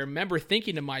because I remember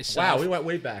thinking to myself, wow, we went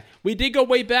way back. we did go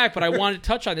way back, but I wanted to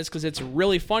touch on this because it's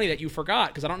really funny that you forgot.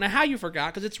 Because I don't know how you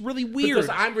forgot. Because it's really weird. Because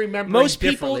I'm remembering Most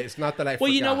people. differently. It's not that I Well,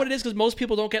 you know forgot. what it is, because most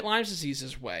people don't get Lyme disease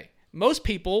this way. Most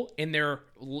people in their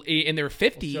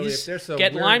 50s So if there's a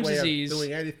get weird Lyme way of disease.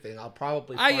 doing anything, I'll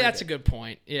probably find That's it. a good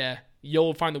point. Yeah,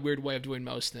 you'll find the weird way of doing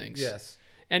most things. Yes.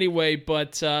 Anyway,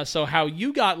 but so how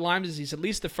you got Lyme disease, at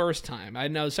least the first time. I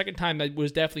know the second time that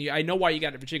was definitely, I know why you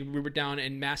got it in Virginia. We were down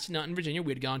in Massanutten, Virginia.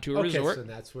 We had gone to a resort. So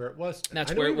that's where it was.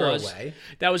 That's where it was. Away.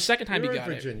 That was the second time we you were got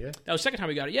in Virginia. it. That was the second time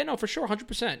we got it. Yeah, no, for sure,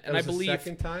 100%. And I believe the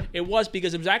second time? it was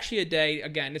because it was actually a day,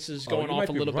 again, this is going off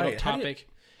a little bit off topic.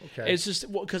 Okay. It's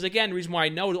just because, again, the reason why I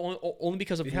know it only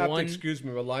because of you have one. To excuse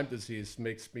me, but Lyme disease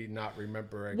makes me not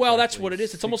remember. Well, that's what it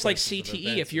is. It's almost like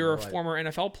CTE if you're a former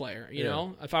NFL player. You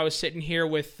know, if I was sitting here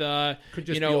with, could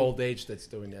just be old age that's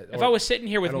doing that. If I was sitting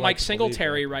here with Mike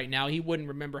Singletary right now, he wouldn't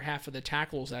remember half of the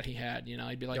tackles that he had. You know,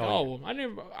 he'd be like,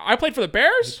 I played for the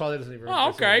Bears. He probably doesn't even remember. Oh,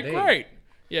 okay, great.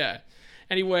 Yeah.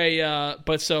 Anyway,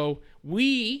 but so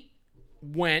we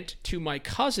went to my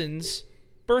cousin's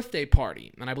birthday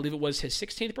party, and I believe it was his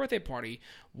 16th birthday party.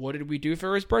 What did we do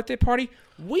for his birthday party?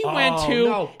 We went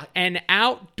to an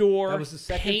outdoor that was the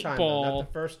second paintball. Time, though, not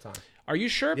the first time. Are you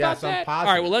sure about that? I'm positive.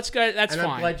 All right, well, let's go. That's fine.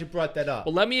 I'm glad you brought that up.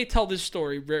 Well, let me tell this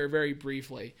story very, very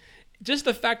briefly. Just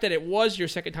the fact that it was your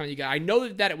second time you got it. I know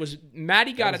that it was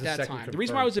Maddie got it that time. The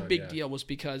reason why it was a big deal was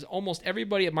because almost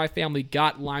everybody at my family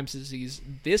got Lyme disease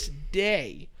this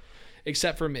day,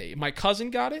 except for me. My cousin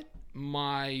got it.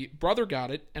 My brother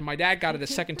got it, and my dad got it a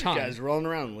second time. You guys rolling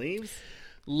around leaves?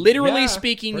 Literally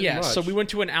speaking, yes. Much. So we went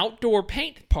to an outdoor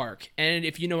paint park, and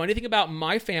if you know anything about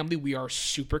my family, we are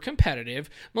super competitive.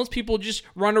 Most people just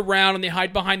run around and they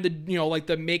hide behind the, like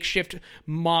the makeshift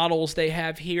models they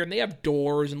have here, and they have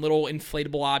doors and little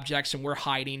inflatable objects, and we're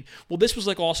hiding. Well, this was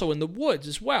like also in the woods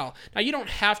as well. Now, you don't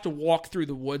have to walk through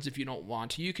the woods if you don't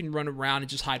want to. You can run around and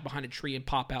just hide behind a tree and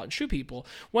pop out and shoot people.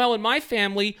 Well, in my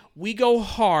family, we go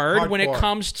hard when it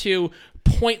comes to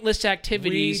pointless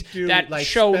activities that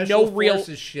show no real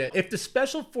shit. If the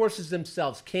special forces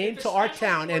themselves came to our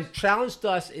town and challenged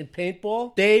us in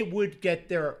paintball, they would get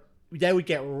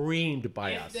reamed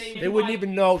by us. They wouldn't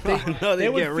even know. They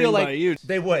would feel like you.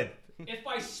 They would. If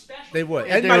by special, they would.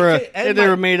 And they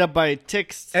were made up by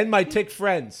ticks and my tick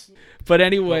friends. But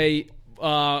anyway.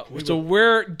 So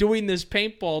we're doing this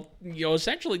paintball,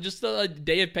 essentially just a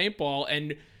day of paintball,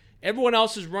 and everyone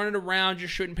else is running around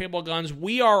just shooting paintball guns.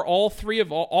 We are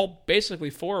basically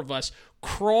four of us,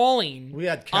 crawling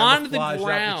onto the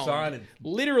ground,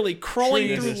 literally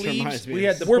crawling through leaves. We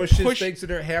had the bushes, things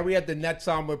in our hair. We had the nets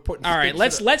on. We're putting. All right,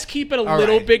 let's keep it a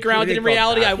little bit grounded in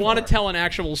reality. I want to tell an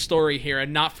actual story here,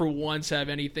 and not for once have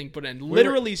anything put in.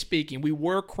 Literally speaking, we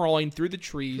were crawling through the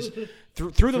trees,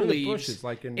 through the leaves, bushes,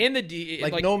 like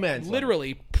no man's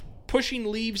literally.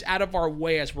 Pushing leaves out of our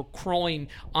way as we're crawling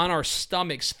on our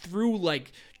stomachs through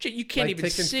you can't even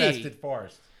see. Infested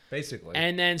forest, basically.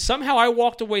 And then somehow I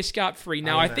walked away scot-free.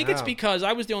 Now, I think it's because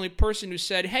I was the only person who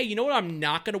said, hey, you know what I'm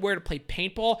not going to wear to play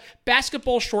paintball?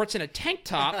 Basketball shorts and a tank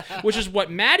top, which is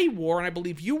what Maddie wore, and I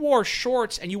believe you wore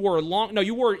shorts and you wore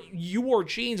you wore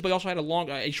jeans, but you also had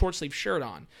a short sleeve shirt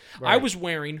on. Right. I was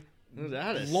wearing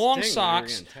long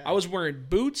socks. I was wearing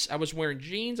boots. I was wearing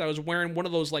jeans. I was wearing one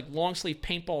of those long sleeve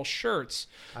paintball shirts.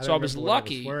 So I was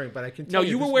lucky. But I can tell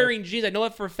you were wearing jeans. I know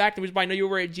that for a fact. The reason why I know you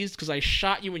were wearing jeans because I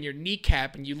shot you in your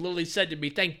kneecap, and you literally said to me,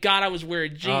 "Thank God I was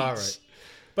wearing jeans." All right.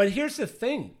 But here's the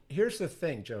thing,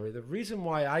 Joey. The reason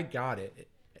why I got it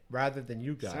rather than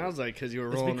you got sounds it like because you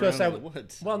were rolling around in the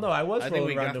woods. Well, no, I was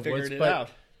rolling around in the woods,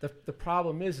 but the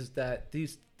problem is that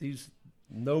these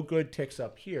no good ticks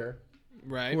up here.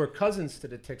 Right. Who were cousins to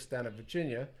the ticks down in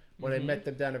Virginia. When I met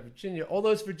them down in Virginia, all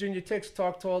those Virginia ticks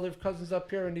talk to all their cousins up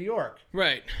here in New York.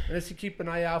 Right. And as you keep an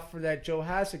eye out for that Joe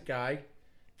Hassett guy,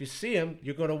 if you see him,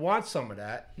 you're going to want some of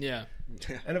that. Yeah.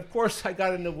 And of course, I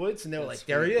got in the woods, and they were like,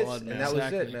 "There he is," and that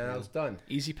was it, man. I was done.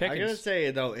 Easy pickings. I gotta say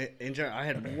though, in general, I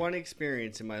had one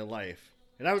experience in my life,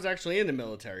 and I was actually in the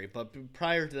military. But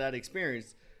prior to that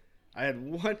experience, I had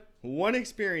one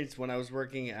experience when I was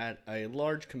working at a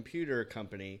large computer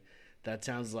company. That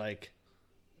sounds like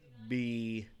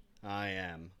BIM.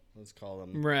 Let's call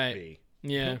them B.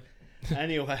 Yeah.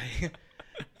 Anyway,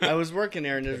 I was working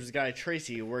there, and there was a guy,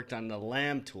 Tracy, who worked on the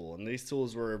Lyme tool. And these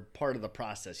tools were part of the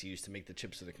process used to make the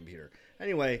chips of the computer.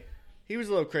 Anyway, he was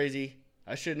a little crazy.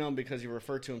 I should have known because he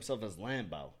referred to himself as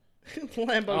Lambo.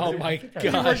 Lambo. Oh, my gosh. He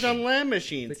worked on Lyme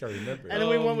machines. I think I remember. And then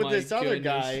we went with this other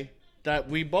guy that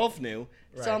we both knew.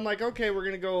 Right. So I'm like, okay, we're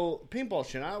going to go paintball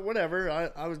shit. Whatever.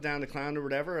 I was down to clown or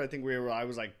whatever. I think I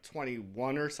was like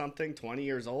 21 or something, 20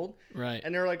 years old. Right.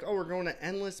 And they're like, oh, we're going to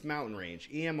Endless Mountain Range,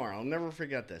 EMR. I'll never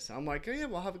forget this. I'm like, oh, yeah,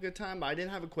 we'll have a good time. I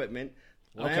didn't have equipment.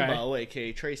 Lambo,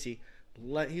 a.k.a. Tracy,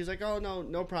 he was like, oh,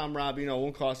 no problem, Rob. It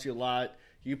won't cost you a lot.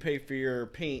 You pay for your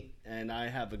paint, and I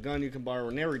have a gun you can borrow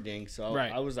and everything. So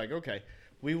I was like, okay.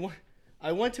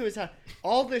 I went to his house.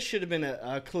 All this should have been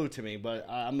a clue to me, but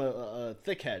I'm a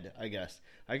thick head, I guess.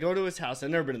 I go to his house. I've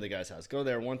never been to the guy's house. Go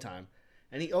there one time.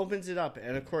 And he opens it up,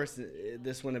 and of course,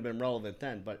 this wouldn't have been relevant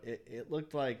then, but it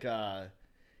looked like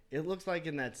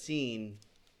in that scene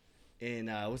in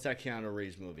what's that Keanu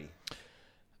Reeves movie?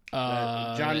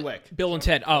 John Wick. Bill and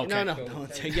Ted. Oh, okay. No.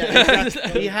 Yeah,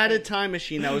 he had a time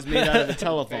machine that was made out of a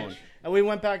telephone, and we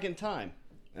went back in time,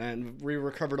 and we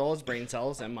recovered all his brain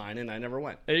cells and mine, and I never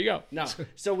went. There you go. No,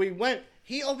 so we went.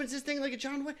 He opens this thing like a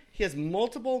John Wick. He has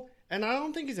multiple, and I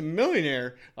don't think he's a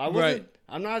millionaire. Right.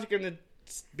 I'm not going to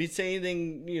be saying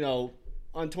anything,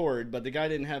 untoward, but the guy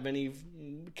didn't have any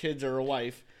kids or a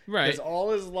wife. Right. Because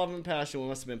all his love and passion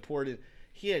must have been poured in.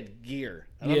 He had gear.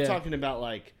 And Yeah. I'm talking about,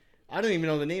 I don't even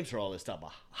know the names for all this stuff.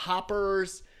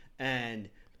 Hoppers and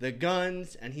the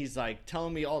guns. And he's,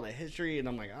 telling me all the history. And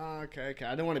I'm like, okay.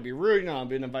 I don't want to be rude. No, I'm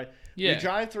being invited. Yeah. We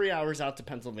drive 3 hours out to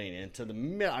Pennsylvania to the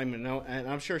middle. And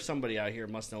I'm sure somebody out here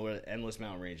must know what Endless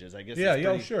Mountain Range is. I guess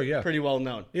it's pretty well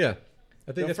known. Yeah.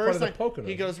 I think that's part of the Poconos.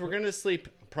 He goes, we're going to sleep.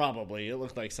 Probably. It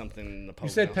looked like something in the Poconos. You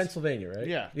said Pennsylvania, right?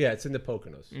 Yeah. Yeah, it's in the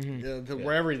Poconos. Mm-hmm.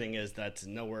 Where everything is, that's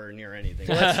nowhere near anything.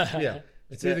 Yeah.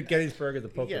 It's either Gettysburg or the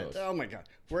Poconos. Yeah. Oh, my God.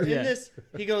 We're in this.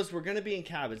 He goes, we're going to be in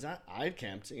cabins. I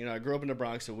camped. I grew up in the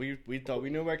Bronx, so we thought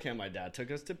we knew where I camped. My dad took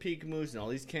us to Peekamoos and all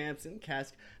these camps and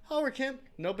casks. Oh, we're camped?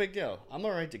 No big deal. I'm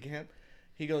all right to camp.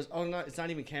 He goes, oh, no, it's not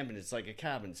even camping. It's like a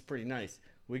cabin. It's pretty nice.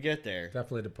 We get there.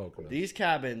 Definitely the Poconos. These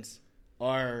cabins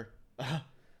are...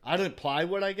 out of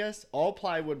plywood, I guess. All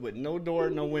plywood with no door,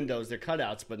 no windows. They're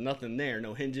cutouts, but nothing there.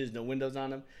 No hinges, no windows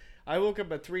on them. I woke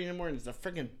up at 3 in the morning. There's a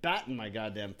freaking bat in my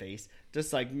goddamn face.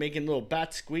 Just making little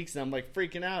bat squeaks. And I'm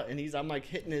freaking out. And I'm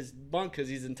hitting his bunk because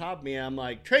he's on top of me. And I'm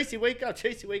like, Tracy, wake up.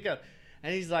 Tracy, wake up.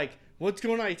 And he's like, what's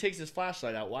going on? He takes his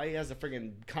flashlight out. Why he has a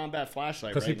freaking combat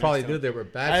flashlight? Because he probably knew there were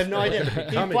bats. I have no idea.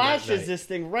 He flashes this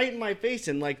thing right in my face.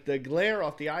 And the glare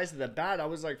off the eyes of the bat, I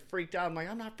was freaked out. I'm like,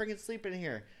 I'm not freaking sleeping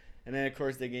here. And then, of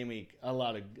course, they gave me a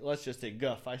lot of, let's just say,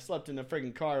 guff. I slept in the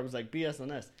freaking car. It was like BS on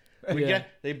this.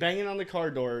 They banging on the car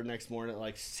door next morning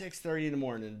at 6:30 in the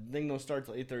morning. The thing don't start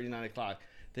till 8:30, 9 o'clock.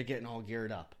 They're getting all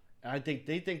geared up. And I think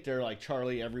they think they're like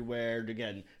Charlie everywhere.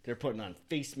 They're putting on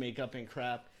face makeup and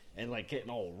crap and getting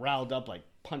all riled up,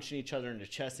 punching each other in the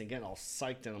chest and getting all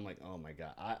psyched. And I'm like, oh my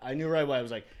God. I knew right away. I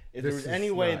was like, if there was any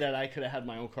way that I could have had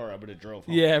my own car, I would have drove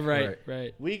home. Yeah,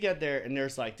 right. We get there and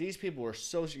there's these people were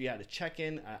so, you had to check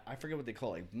in. I forget what they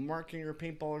call it, marking your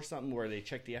paintball or something where they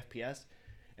check the FPS.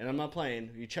 And I'm not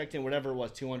playing. You checked in whatever it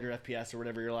was, 200 FPS or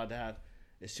whatever you're allowed to have.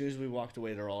 As soon as we walked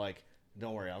away, they're all like,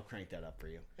 don't worry, I'll crank that up for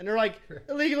you. And they're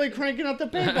illegally cranking up the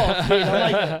paintball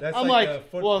speed. I'm like,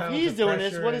 well, if he's doing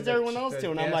this, what is everyone else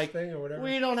doing? I'm like,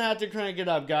 we don't have to crank it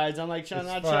up, guys. I'm like, I'm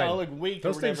not sure I look weak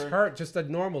Those or whatever. things hurt just at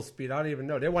normal speed. I don't even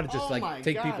know. They want to just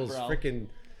take God, people's bro. freaking...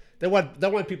 They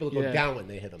want people to go down when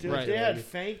they hit them. Dude, Right. they had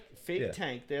fake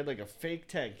tank. They had a fake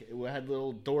tank. It had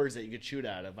little doors that you could shoot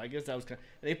out of. I guess that was kind of...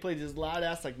 And they played this loud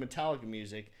ass Metallica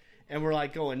music. And we're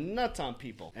going nuts on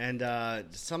people. And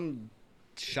some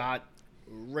shot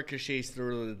ricochets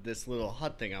through this little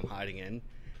hut thing I'm hiding in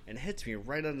and hits me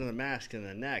right under the mask in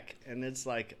the neck. And it's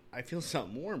I feel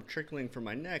something warm trickling from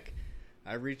my neck.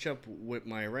 I reach up with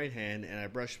my right hand and I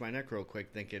brush my neck real quick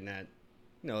thinking that,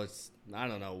 it's, I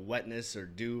don't know, wetness or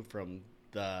dew from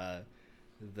the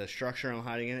structure I'm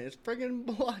hiding in. It's friggin'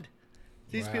 blood.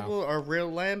 These people are real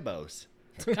Lambos.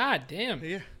 God damn.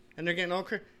 Yeah. And they're getting all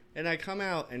crazy. And I come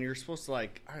out and you're supposed to I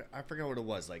forgot what it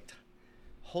was,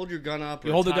 hold your gun up.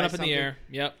 You hold the gun up in the air.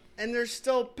 Yep. And they're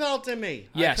still pelting me.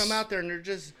 Yes. I come out there and they're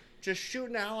just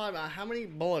shooting the hell out of me. How many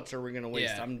bullets are we going to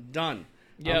waste? Yeah. I'm done.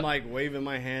 Yep. I'm waving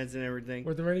my hands and everything.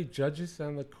 Were there any judges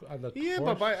on the Yeah,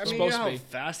 course? but you know how be.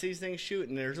 fast these things shoot,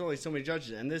 and there's only so many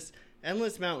judges. And this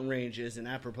Endless Mountain Range is an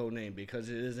apropos name because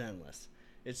it is endless.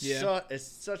 It's it's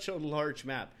such a large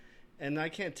map. And I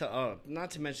can't tell, not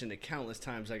to mention the countless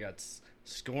times I got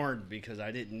scorned because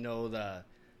I didn't know that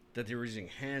they were using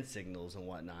hand signals and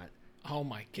whatnot. Oh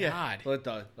my God. Yeah, but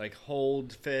the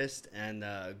hold fist and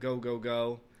go, go,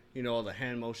 go. All the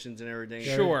hand motions and everything.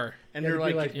 Sure. And they're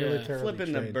militarily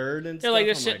flipping the trained. bird and They're stuff.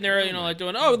 just sitting there,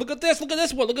 doing, oh, look at this one,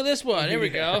 look at this one. There we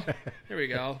go. There we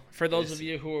go. For those of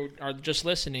you who are just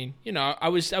listening, I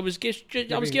was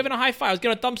giving a high five. I was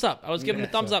giving a thumbs up. I was giving a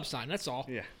thumbs up sign. That's all.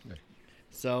 Yeah.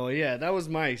 So, that was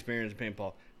my experience in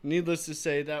paintball. Needless to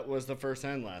say, that was the first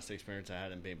and last experience I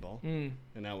had in paintball. And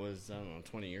that was, I don't know,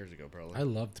 20 years ago probably. I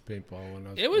loved paintball when I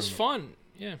was... It was fun.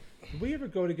 Yeah. Did we ever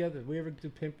go together? Did we ever do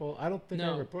paintball? I don't think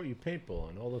I ever brought you paintball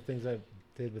and all the things I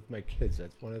did with my kids.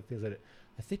 That's one of the things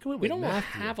I think We don't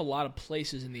have a lot of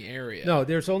places in the area. No,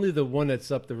 there's only the one that's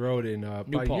up the road in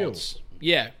New by Paltz.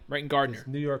 Yeah, right in Gardner.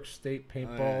 New York State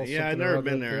paintball. Yeah, I've something or never other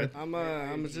been there. thing.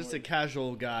 I'm just a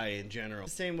casual guy in general.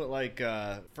 Same with like,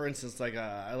 for instance, like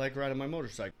I like riding my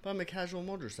motorcycle, but I'm a casual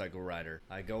motorcycle rider.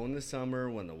 I go in the summer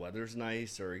when the weather's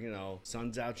nice, or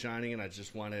sun's out shining, and I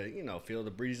just want to feel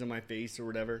the breeze on my face or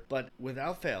whatever. But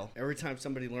without fail, every time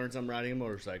somebody learns I'm riding a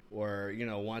motorcycle, or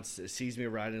sees me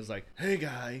riding, is like, hey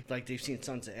guy, like they've seen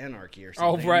Sons of Anarchy or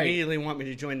something. Oh, right. They immediately want me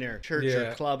to join their church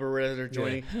or club or whatever they're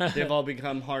joining. They've all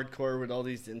become hardcore with all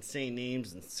these insane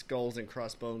names and skulls and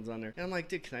crossbones on there. And I'm like,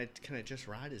 dude, can I just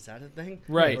ride? Is that a thing?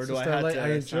 Right. Or do I Just have I to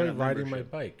sign enjoy a riding my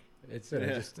membership? bike. It's it.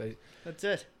 Yeah. That's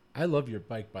it. I love your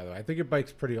bike, by the way. I think your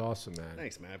bike's pretty awesome, man.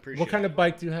 Thanks, man. I appreciate What kind it. of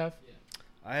bike do you have?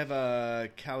 I have a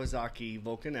Kawasaki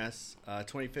Vulcan S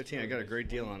 2015. I got a great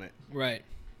deal on it. Right.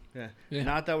 Yeah.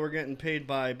 Not that we're getting paid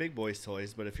by Big Boys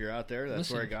Toys, but if you're out there, that's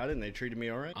where I Listen. got it, and they treated me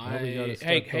all right. we gotta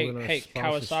start Hey, building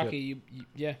our Kawasaki.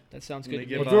 Yeah, that sounds They good.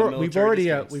 give We've, us- we've military already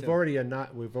discounts, too.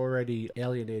 we've already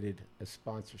alienated a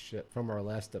sponsorship from our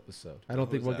last episode. I don't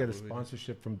think was we'll that? get a What we-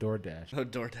 sponsorship from DoorDash Oh,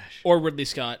 DoorDash. Or Ridley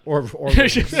Scott. or Ridley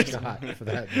Scott for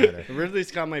that matter. Ridley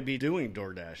Scott might be doing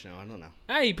DoorDash now. I don't know.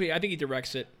 I think he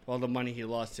directs it. All the money he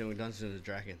lost doing Dungeons and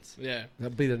Dragons. Yeah.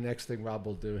 That'll be the next thing Rob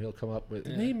will do. He'll come up with.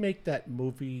 Didn't he make that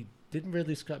movie? Didn't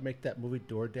Ridley Scott make that movie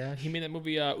DoorDash? He made that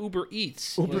movie Uber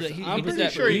Eats. Uber- He I'm did pretty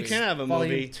that sure you movie. can have a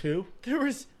Volume movie. 2. There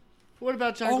was. What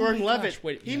about John Oh my Gordon-Levitt? gosh,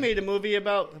 wait, He yeah. made a movie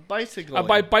about bicycling.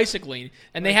 By bicycling,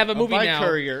 and they have a movie bike now.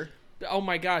 courier. Oh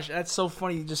my gosh, that's so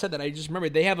funny you just said that. I just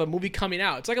remembered they have a movie coming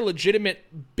out. It's like a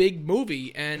legitimate big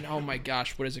movie, and oh my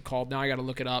gosh, what is it called? Now I got to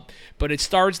look it up. But it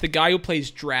stars the guy who plays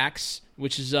Drax,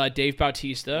 which is Dave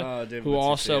Bautista, Dave who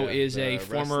Bautista, also yeah, is the a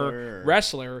former wrestler.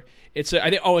 wrestler. It's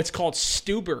it's called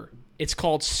Stuber. It's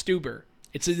called Stuber.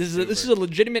 This is a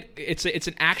legitimate. It's an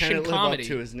Can action it live comedy. up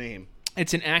to his name?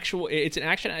 It's an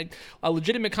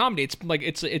legitimate comedy. It's like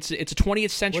it's a 20th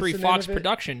Century What's the name Fox of it?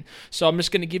 production. So I'm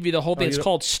just going to give you the whole thing. It's you don't-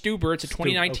 called Stuber. It's a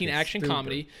 2019 okay, action Stuber.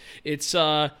 comedy. It's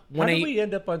How when did a we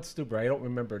end up on Stuber? I don't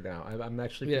remember now. I'm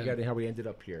actually Yeah. forgetting how we ended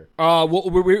up here. well,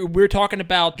 we're talking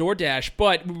about DoorDash,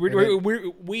 but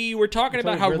we were talking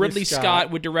about how Ridley Ridley Scott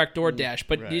Scott would direct DoorDash.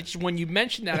 But Right. it's when you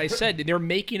mentioned that, I said they're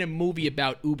making a movie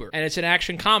about Uber, and it's an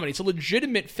action comedy. It's a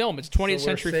legitimate film. It's a 20th So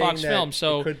we're Century saying Fox that film.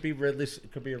 So it could be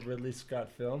it could be a Ridley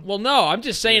Scott film. well, no, I'm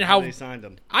just saying how They signed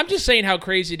him. I'm just saying how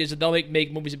crazy it is that they'll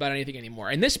make movies about anything anymore.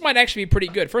 And this might actually be pretty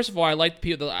good. First of all, I like the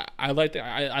people. I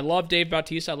love Dave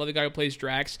Bautista. I love the guy who plays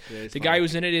Drax. Yeah, he's the funny. guy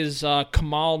who's in it is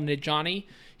Kamal Najani.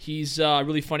 He's a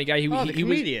really funny guy. The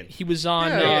comedian. He was on.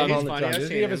 Yeah, He's he's funny. I've Does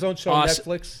seen he have him. his own show on s-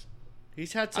 Netflix?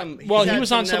 He's had some. well, he's he had was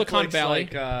some on Silicon Netflix, Valley.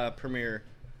 like premiere.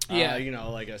 Yeah.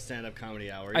 Like a stand-up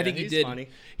comedy hour. I think he he's did. Funny.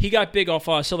 He got big off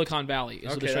Silicon Valley. Is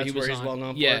the Okay, show that's he was where he's on. well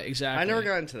known for. Yeah, exactly. I never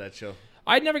got into that show.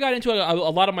 I never got into it. A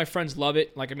lot of my friends love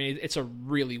it. Like, I mean, it's a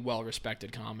really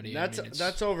well-respected comedy. I That's mean, it's-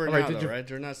 that's over All right, now, did though, you- right?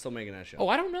 They're not still making that show. Oh,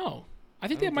 I don't know. I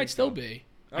think that don't might think still so. be.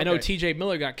 I know Okay. T.J.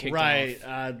 Miller got kicked right.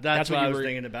 off. That's what what I you was were-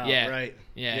 thinking about. yeah, Right.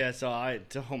 yeah. So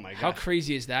oh my god. How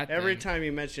crazy is that? Every thing? time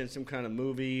you mention some kind of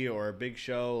movie or a big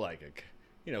show, like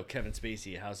Kevin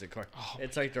Spacey, House of Cards,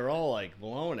 it's like they're all like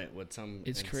blowing it with some.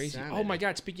 It's crazy. insanity. Oh my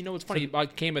god! Speaking, you know what's funny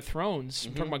about Game of Thrones?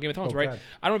 I'm talking about Game of Thrones, Oh, right? God.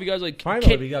 I don't know if you guys like Finally,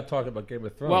 Kit, we got talking about Game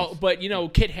of Thrones. well, but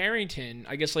Kit Harington.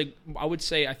 I guess I would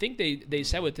say I think they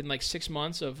said within like 6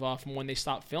 months of from when they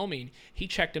stopped filming, he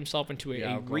checked himself into The a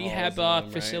alcoholism, rehab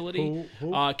right? facility.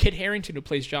 Who? Kit Harington, who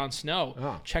plays Jon Snow,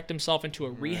 Ah. checked himself into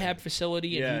a rehab facility,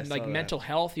 Yeah, I and saw like that. mental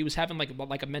health. He was having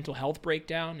like a mental health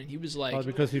breakdown, and he was like Oh,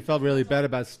 because he felt really bad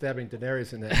about stabbing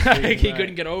Daenerys in that scene. he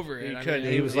couldn't get over it. He I couldn't.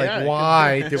 mean, He was Yeah, like, it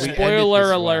 "Why did we?" end it spoiler this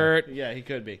way?" alert. Yeah, he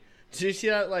could be. Did you see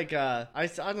that? Like, I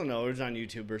don't know. It was on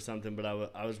YouTube or something, but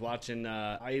I was watching.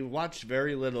 I watched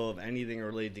very little of anything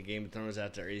related to Game of Thrones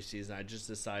after each season. I just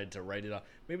decided to write it off.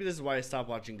 Maybe this is why I stopped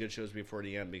watching good shows before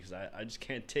the end, because I just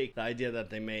can't take the idea that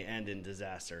they may end in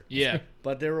disaster. Yeah.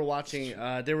 But they were watching.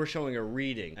 They were showing a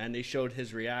reading, and they showed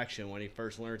his reaction when he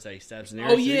first learns that he stabs Daenerys.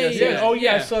 Oh, yeah, You guys see yeah. that? Oh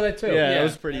yeah, I Yeah. saw that too. Yeah, Yeah. it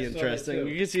was pretty I saw that interesting. too.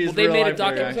 You can see his Well, they real made a life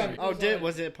documentary. reaction. Oh,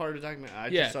 was it part of the documentary? I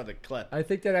Yeah. just saw the clip. I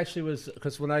think that actually was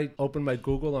because when I open my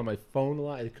Google on my phone a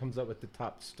lot, it comes up with the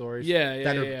top stories Yeah,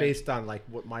 that are yeah. based on like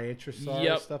what my interests are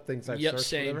Yep. and stuff, things I've Yep, searched,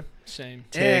 same, whatever. same.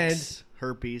 Ticks,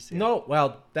 herpes. Yeah. No,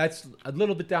 well, that's a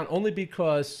little bit down only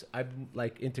because I'm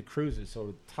like into cruises, so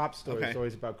the top story is Okay.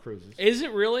 always about cruises. Is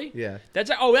it really? Yeah. That's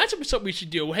something we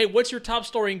should do. Hey, what's your top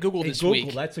story in Google Hey, this Google,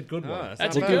 week? that's a good one. that's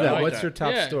That's we'll a do good that. one. What's your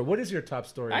top Yeah. story? What is your top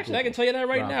story? in Actually, I Google? can tell you that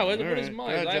right Wow. now. What All is right. mine?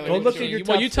 Go ahead, I Joe. haven't Go even look seen at your it. top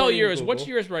Well, you tell story in yours. What's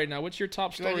Google. yours right now? What's your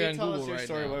top Go ahead, story you on tell us Google your right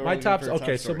story now? while we're My looking top for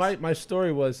okay, so stories. my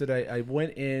story was that I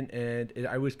went in and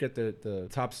I always get the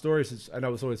top stories, and I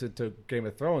was always into Game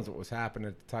of Thrones, what was happening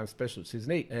at the time, especially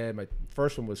season 8. And my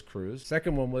First one was Cruise.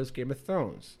 Second one was Game of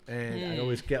Thrones. And I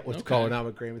always get what's Okay. going on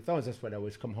with Game of Thrones. That's when I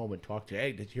always come home and talk to you.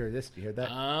 Hey, did you hear this? Did you hear that?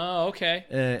 Oh, okay.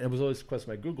 And it was always across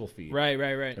my Google feed. Right.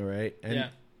 All right. And Yeah.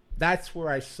 that's where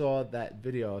I saw that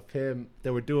video of him. They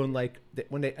were doing like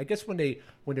when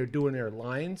they're doing their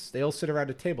lines, they all sit around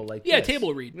a table like Yeah, this.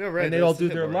 table read. Yeah, right. And they that's all the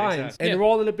do their tip, lines, right, exactly. and they're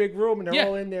all in a big room, and they're Yeah.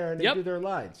 all in there, and they Yep. do their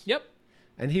lines. Yep.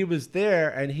 And he was there,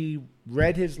 and he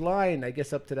read his line. I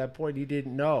guess up to that point, he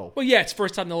didn't know. Well, yeah, it's the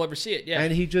first time they'll ever see it. Yeah.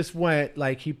 And he just went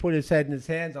like he put his head in his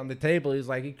hands on the table. He's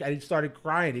like he started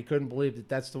crying. He couldn't believe that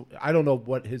that's the. I don't know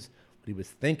what he was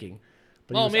thinking,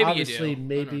 but Well, he was maybe you obviously do. I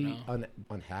maybe don't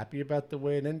unhappy about the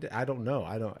way it ended. I don't know.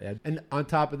 And on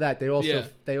top of that, they also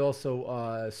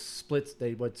split.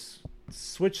 They went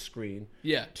switch screen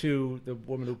Yeah. to the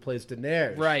woman who plays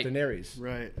Daenerys. Right. Daenerys.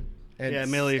 Right. And, Yeah,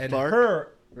 Emilia and Clarke. her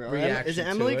Is reaction it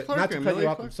Emily to it. Clarke Not or to cut Emilia you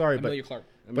off. Clarke? I'm sorry, Emilia Clarke.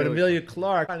 but Emilia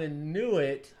Clarke kind of knew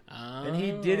it, and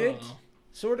he didn't. Oh.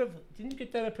 Sort of. Didn't you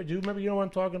get that up? Do you remember? You know what I'm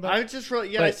talking about? I just wrote,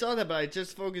 I But- saw that, but I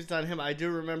just focused on him. I do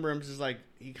remember him just like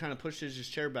he kind of pushes his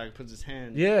chair back, puts his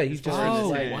hand. Yeah, he's his just- forehead in Oh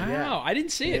his like, hand. wow! yeah. I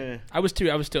didn't see it. Yeah. I was too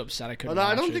upset. I couldn't. Although I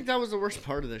watch don't it. think that was the worst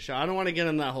part of the show. I don't want to get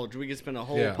in that whole. We could spend a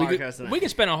whole Yeah. podcast on that. We could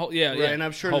spend a whole right, and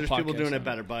I'm sure whole there's people podcast doing on it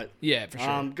better, but Yeah, for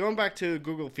sure. Going back to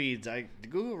Google Feeds,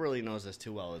 Google really knows this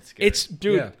too well. It's scary. It's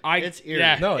dude. Yeah. It's eerie.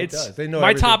 Yeah, No, it it's does. They know my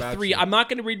everything top about 3. you. I'm not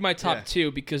going to read my top Yeah.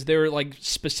 2 because they're like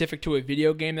specific to a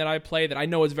video game that I play that I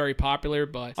know is very popular.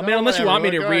 But I mean, Oh, unless you whatever. want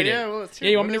me to Go read ahead. it, Yeah, well, let's hear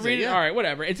yeah, you it. want me to What is read it? it? Yeah. All right,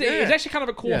 whatever. It's Yeah. actually kind of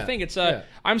a cool Yeah. thing. It's Yeah.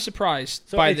 I'm surprised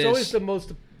So by it's this. always the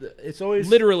most. It's always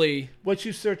Literally, what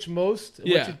you search most,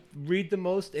 Yeah. what you read the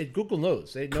most. Google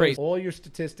knows. It knows Crazy. all your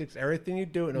statistics, everything you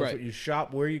do. It knows Right. what you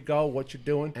shop, where you go, what you're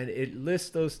doing, and it lists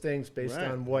those things based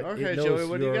Right. on what Okay, it knows. Joey,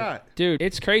 what do you your- got? dude,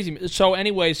 it's crazy. So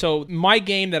anyway, my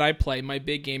game that I play, my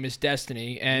big game is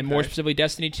Destiny, and more specifically,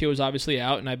 Destiny 2 is obviously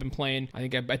out, and I've been playing. I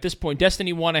think at this point,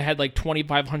 Destiny 1, I had like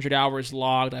 2,500 hours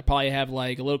logged. I probably have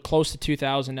like a little close to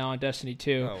 2,000 now on Destiny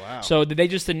 2. Oh, wow. So they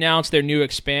just announced their new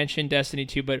expansion, Destiny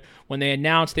 2, but when they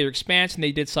announced their expansion,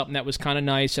 they did something that was kind of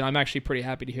nice, and I'm actually pretty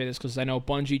happy to hear this because I know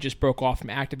Bungie just broke off from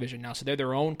Activision now, so they're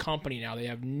their own company now. They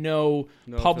have no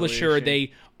publisher. affiliation.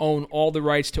 They own all the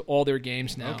rights to all their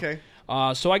games now. Okay.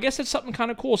 So I guess it's something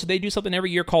kind of cool. So they do something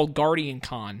every year called Guardian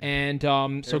Con, and so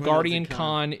Everyone loves a Guardian con.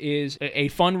 Con is a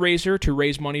fundraiser to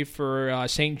raise money for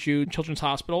St. Jude Children's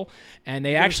Hospital, and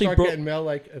they You're gonna actually start broke. getting mail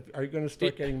like. Are you going to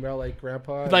start getting mail like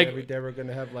Grandpa? Like- every day we're going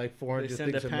to have like 400 They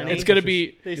send things a of mail. penny. It's gonna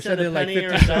be They You send send a in like penny or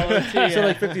a 50 dollar to So you.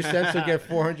 like 50 cents to get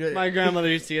 400. My grandmother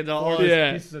used to get all this.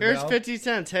 Yeah. pieces of Here's mail. 50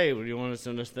 cents. Hey, would you want to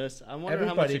send us this? I wonder how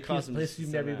much Everybody, it costs them. places to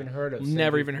you've send never that. even heard of.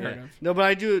 never send even you- heard Yeah. of. No, but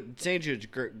I do. St. Jude's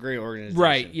great organization.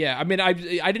 Right? Yeah. I mean, I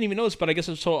didn't even know this, but I guess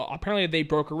it's so. Apparently, they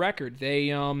broke a record. They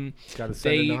Got to send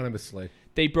They- anonymously.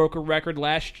 They broke a record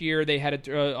last year. They had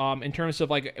in terms of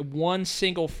like one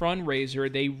single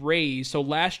fundraiser they raised. So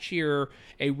last year,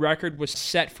 a record was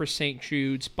set for St.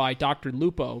 Jude's by Dr.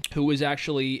 Lupo, who was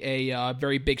actually a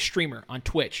very big streamer on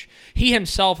Twitch. He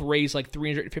himself raised like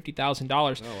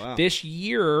 $350,000. Oh, wow. This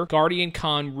year, Guardian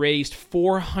Con raised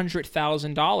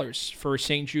 $400,000 for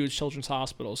St. Jude's Children's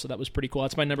Hospital. So that was pretty cool.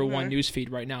 That's my number one news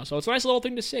feed right now. So it's a nice little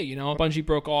thing to see. You know, Bungie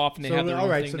broke off and they So have their all own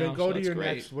right, thing so now. then go to that's your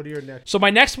great. next. What are your next? So my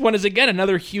next one is again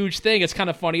another huge thing. It's kind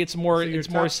of funny. It's more. So your it's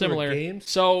more top three similar. games?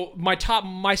 So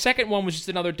my second one was just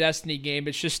another Destiny game.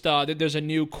 It's just there's a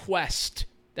new quest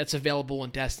that's available in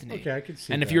Destiny. Okay, I can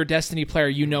see And if that. you're a Destiny player,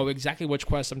 you know exactly which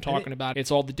quest I'm talking about.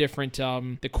 It's all the different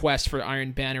the quest for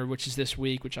Iron Banner, which is this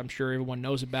week, which I'm sure everyone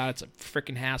knows about. It's a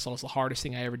freaking hassle. It's the hardest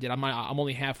thing I ever did. I'm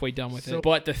only halfway done with it.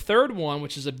 But the third one,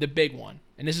 which is the big one,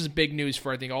 and this is big news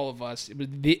for I think all of us, it was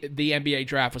the NBA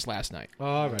draft was last night.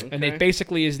 All right. And it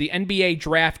basically is the NBA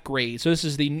draft grade. So this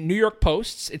is the New York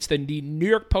Post's. It's the New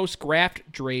York Post draft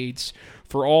grades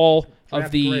for all of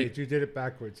Draft the grades. You did it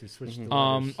backwards. You switched the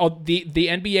letters. the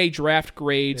NBA draft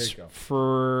grades There you go.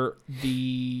 for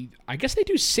the I guess they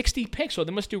do 60 picks, so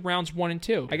they must do rounds 1 and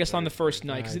 2. I guess on the first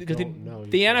night I because don't know.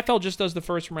 the NFL just does the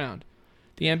first round.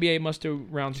 The NBA must do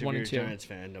rounds If 1 you're and a 2. Giants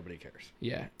fan, nobody cares.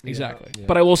 Yeah, exactly. yeah.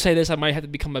 But I will say this: I might have to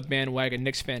become a bandwagon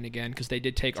Knicks fan again because they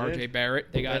did take Did? RJ Barrett.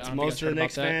 They got That's I don't think most I of the heard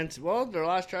Knicks about that. fans. Well, their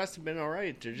last drafts have been all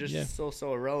right. They're just Yeah.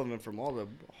 so irrelevant from all the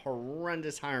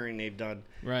horrendous hiring they've done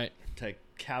Right. to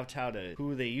kowtow to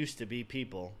who they used to be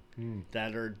people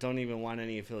that don't even want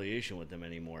any affiliation with them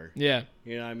anymore. Yeah.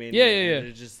 You know what I mean? Yeah.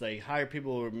 It's just like hire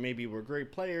people who maybe were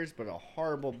great players, but are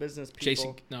horrible business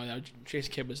people.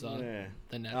 Jason Kidd was Yeah.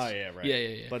 the Nets. Oh, yeah, right.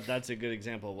 Yeah. But that's a good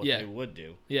example of what Yeah. they would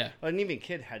do. Yeah. And even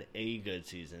Kidd had a good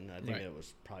season. I think Right. it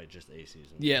was probably just a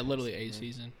season. Yeah, literally a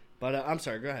season. But I'm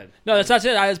sorry, go ahead. No, that's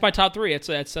it. That's my top 3.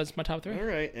 That's my top 3. All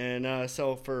right. And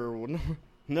so for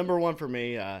number one for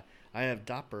me, I have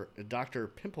Dr.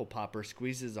 Pimple Popper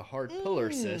squeezes a hard pillar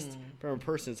cyst from a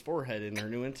person's forehead in her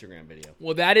new Instagram video.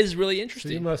 Well, that is really So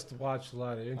interesting. you must watch a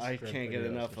lot of Instagram I can't get videos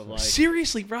enough or of like.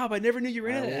 Seriously, Rob, I never knew you were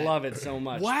into I that. love it so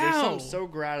much. Wow. There's something so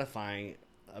gratifying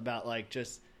about like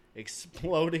just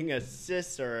exploding a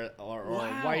cyst or a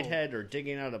white head or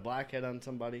digging out a blackhead on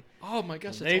somebody. Oh my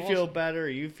gosh, that's They feel awesome. better.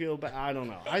 You feel better. I don't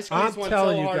know. I I'm squeezed one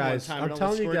telling so you hard guys. one time I'm it almost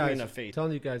telling you squirted me in guys. the face.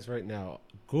 Telling you guys right now.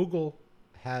 Google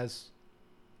has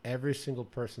every single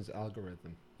person's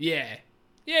algorithm. Yeah.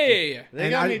 They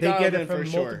got me they dialed get in it for from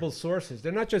sure. multiple sources.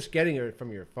 They're not just getting it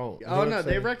from your phone. You know Oh what no, I'm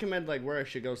they saying? recommend like where I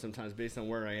should go sometimes based on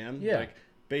where I am. Yeah. Like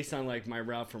based on like my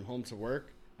route from home to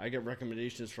work, I get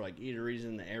recommendations for like eateries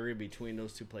in the area between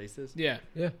those two places. Yeah.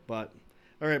 Yeah. But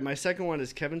all right, my second one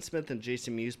is Kevin Smith and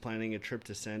Jason Mewes planning a trip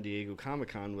to San Diego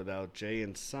Comic-Con without Jay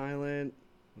and Silent.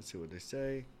 Let's see what they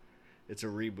say. It's a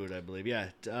reboot, I believe. Yeah,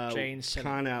 Jay and Silent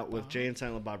Con out with Jay and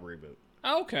Silent Bob reboot.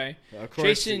 Oh, okay. Of course,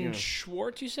 Jason you know,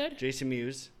 Schwartz, you said? Jason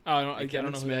Mewes. Oh, I don't And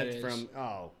Kevin know who Smith that is.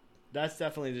 from that's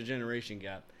definitely the generation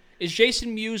gap. Is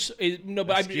Jason Mewes? No,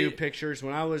 but Skew Pictures.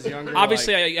 When I was younger,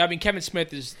 obviously, I mean, Kevin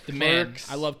Smith is the man.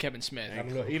 Clerks. I love Kevin Smith. like,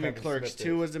 don't know who even Kevin Clerks Smith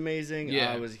 2 is. was amazing.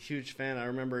 Yeah. I was a huge fan. I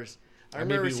remember I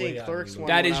may be seeing way out Clerks of one.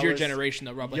 That when is I your was generation,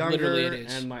 though, Rob. Like, younger, literally, it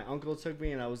is. And my uncle took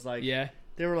me, and I was like, Yeah.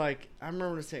 They were like, I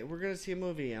remember saying, we're going to see a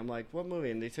movie. I'm like, what movie?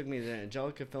 And they took me to the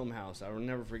Angelica Film House. I will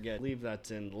never forget. I believe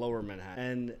that's in Lower Manhattan.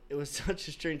 And it was such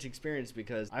a strange experience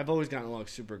because I've always gotten along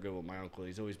super good with my uncle.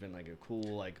 He's always been like a cool,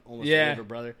 like almost Yeah. older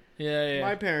brother. Yeah.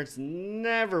 My parents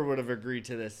never would have agreed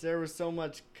to this. There was so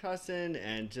much cussing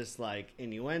and just like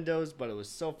innuendos, but it was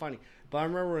so funny. But I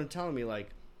remember him telling me like,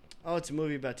 oh, it's a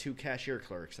movie about two cashier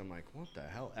clerks. I'm like, what the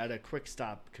hell? At a quick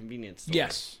stop convenience store.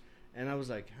 Yes. And I was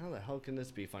like, how the hell can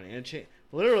this be funny? And it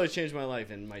literally changed my life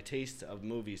and my taste of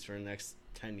movies for the next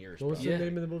 10 years. What was probably. the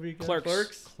name of the movie again?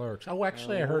 Clerks. Clerks. Oh,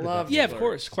 actually, I I heard love about Yeah, that. of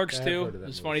course. Clerks I have 2 heard of that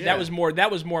was movie. funny. Yeah. That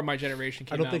was more my generation. I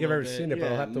Came don't out think a I've little ever bit. seen it,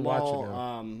 but I'll have to watch it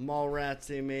now. Mall Rats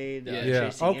they made. Yeah.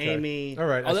 Chasing okay. Amy. All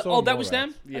right. I saw Oh, that Mallrats. was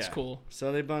them? Yeah. That's cool.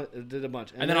 So they did a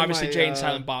bunch. And then obviously my, Jay and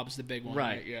Silent Bob's the big one.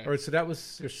 right. Yeah. All right, so that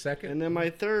was your second? And then my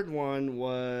third one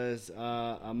was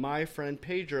a My Friend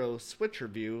Pedro Switch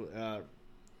review,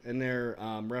 and they're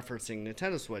referencing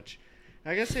Nintendo Switch.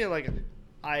 And I gotta say, like,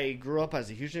 I grew up as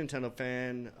a huge Nintendo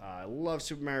fan. I love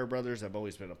Super Mario Brothers. I've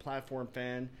always been a platform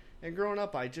fan. And growing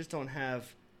up, I just don't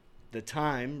have the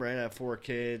time, right? I have 4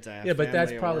 kids. I have Yeah, but that's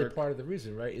family at probably work. part of the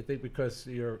reason, right? You think because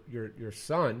your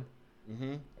son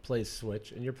plays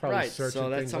Switch, and you're probably Right, searching so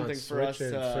that's things on something for us Switch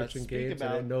and to searching speak games,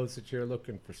 about. and it knows that you're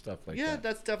looking for stuff like Yeah, that.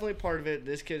 that's definitely part of it.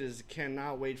 This kid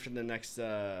cannot wait for the next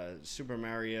Super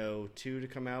Mario 2 to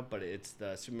come out, but it's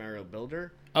the Super Mario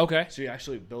Builder. Okay. So you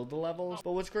actually build the levels.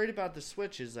 But what's great about the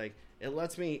Switch is like it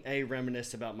lets me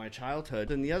reminisce about my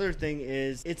childhood. And the other thing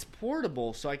is it's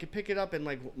portable, so I can pick it up and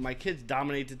like my kids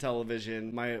dominate the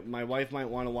television. My wife might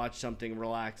want to watch something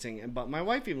relaxing, but my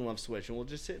wife even loves Switch, and we'll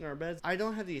just sit in our beds. I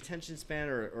don't have the attention span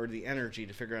or the energy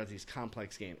to figure out these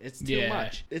complex games. It's too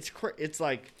much. It's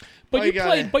like. But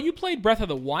oh, you played Breath of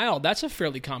the Wild. That's a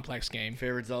fairly complex game.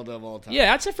 Favorite Zelda of all time. Yeah,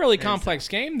 that's a fairly complex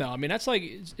game, though. I mean, that's like,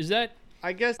 is that?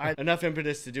 I guess I had enough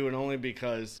impetus to do it only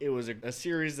because it was a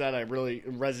series that I really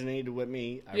resonated with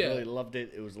me. I really loved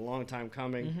it. It was a long time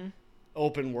coming.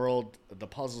 Open world. The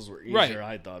puzzles were easier,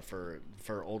 I thought, for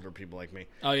older people like me.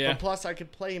 Oh, yeah. But plus, I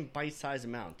could play in bite-sized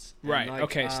amounts. And Right. like,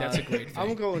 Okay, so that's a great thing. I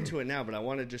won't go into it now, but I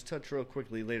want to just touch real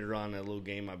quickly later on a little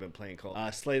game I've been playing called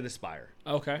Slay the Spire.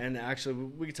 Okay. And actually,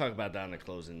 we can talk about that in the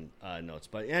closing notes.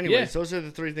 But anyways, those are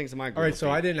the 3 things in my group. All right, so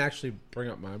I didn't actually bring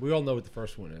up mine. We all know what the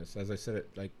first one is. As I said, it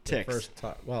like Ticks. the first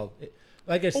time. Well,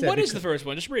 like I said, Well, what is because the first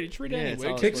one? Just read it. Yeah,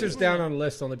 anyway. Ticks is down on the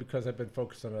list only because I've been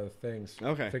focused on other things.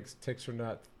 Okay. Ticks are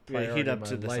not Yeah, priority heat up in my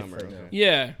to the life summer, right okay. now.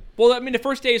 Yeah. Well, I mean, the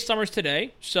first day of summer's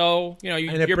today, so you know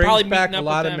And it you're brings probably back meeting up a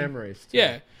lot with of them. memories. Too.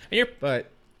 Yeah, and But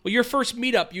your first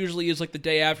meetup usually is like the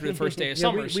day after the first day of yeah,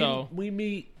 summer. we, so we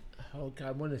meet. Oh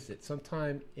God, when is it?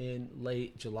 Sometime in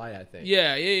late July, I think.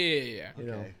 yeah. You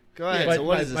know. Okay. Go ahead. But So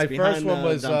what is this? my Behind first one the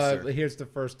was dumpster? here's the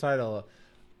first title.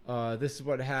 This is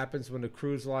what happens when a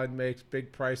cruise line makes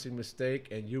big pricing mistake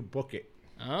and you book it.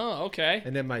 Oh, okay.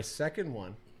 And then my second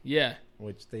one, Yeah.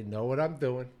 which they know what I'm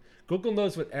doing. Google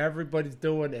knows what everybody's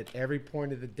doing at every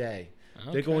point of the day.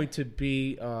 Okay. They're going to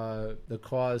be the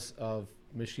cause of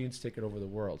machines taking over the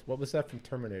world. What was that from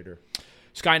Terminator?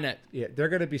 Skynet. Yeah, they're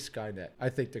going to be Skynet. I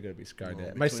think they're going to be Skynet. Well,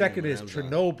 My between second them is and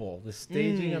Amazon. Chernobyl. The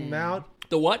staging amount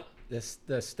The what?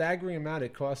 the staggering amount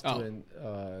it costs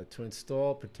to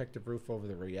install protective roof over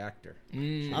the reactor.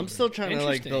 I'm still trying to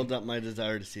like build up my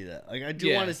desire to see that. Like I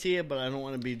do want to see it, but I don't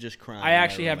want to be just crying. I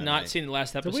actually have not seen the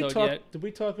last episode yet. Did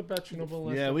we talk about Chernobyl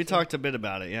last Yeah, we talked a bit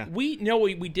about it. Yeah, we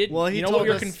did. Well, you know what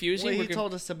you're confusing? Well, he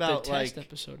told us about the test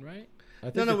episode, right?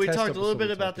 No, we talked a little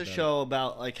bit about the show,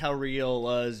 about like how real it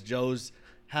was. Joe's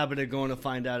habit of going to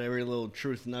find out every little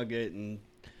truth nugget, and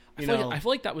I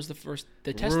feel like that was the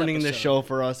test ruining episode. the show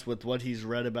for us with what he's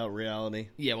read about reality.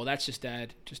 Yeah, well, that's just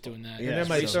Dad just doing that. Yeah, and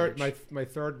then my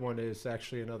third one is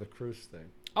actually another cruise thing.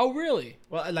 Oh, really?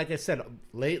 Well, like I said,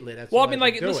 lately that's. Well, I mean,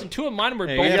 like, listen, two of mine were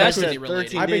both destiny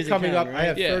related. I've been coming up. I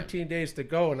have 13 days to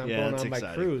go, and I'm going on my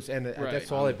exciting. cruise, and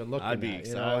that's all I've been looking at.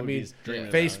 You know, I mean,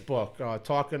 Facebook,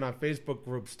 talking on Facebook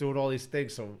groups, doing all these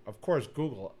things. So, of course,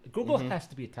 Google has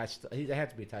to be attached. They have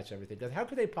to be attached to everything. Because how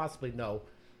could they possibly know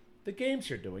the games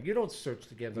you're doing? You don't search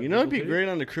the games. You know, it'd be great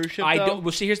on the cruise ship. I don't.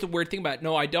 Well, see, here's the weird thing about it.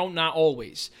 No, I don't. Not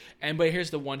always. But here's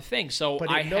the one thing. So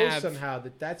but I know somehow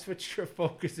that's what your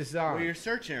focus is on. Well, you're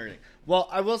searching everything. Well,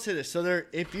 I will say this. So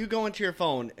if you go into your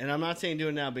phone, and I'm not saying do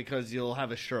it now because you'll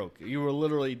have a stroke. You will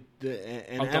literally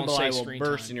an emboli will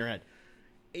burst in your head.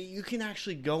 You can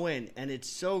actually go in, and it's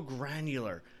so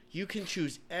granular. You can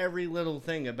choose every little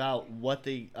thing about what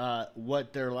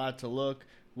they're allowed to look,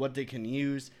 what they can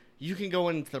use. You can go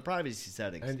into the privacy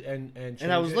settings,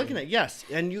 and I was looking at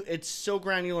it's so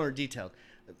granular and detailed.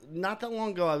 Not that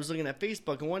long ago, I was looking at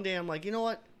Facebook, and one day I'm like, you know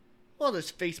what? Well,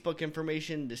 there's Facebook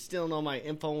information. They still know my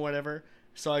info and whatever.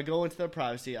 So I go into the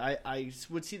privacy. I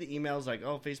would see the emails like,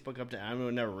 oh, Facebook update. I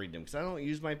would never read them because I don't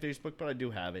use my Facebook, but I do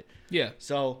have it. Yeah.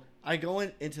 So I go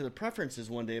into the preferences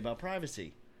one day about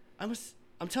privacy.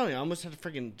 I'm telling you, I almost had a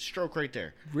freaking stroke right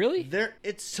there. Really?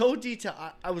 It's so detailed.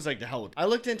 I was like, the hell with it. I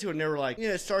looked into it, and they were like,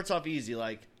 it starts off easy.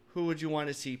 Like, who would you want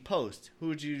to see post? Who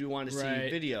would you want to see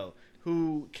video?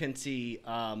 Who can see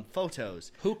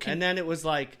photos? And then it was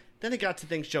like, then it got to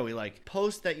things, Joey, like,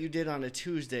 post that you did on a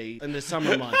Tuesday in the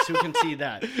summer months. Who can see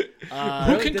that?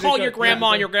 Who can call your grandma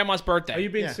on your grandma's birthday? Are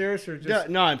you being serious or just...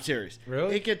 No, I'm serious.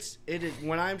 Really? It is,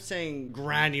 when I'm saying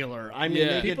granular, I mean,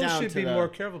 they get down to People should be more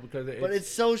careful because but it's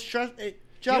so stressful.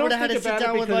 John would have had to sit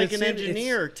down with like an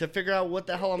engineer to figure out what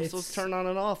the hell I'm supposed to turn on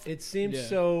and off. It seems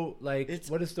so like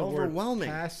what is the overwhelming.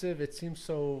 Word? Passive. It seems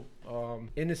so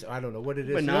innocent. I don't know what it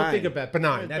is. Benign. You don't think about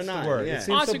benign. That's the word. Yeah. It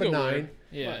seems so benign.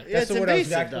 Yeah, that's the word.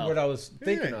 Exactly what I was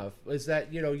thinking of. Is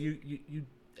that you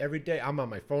every day I'm on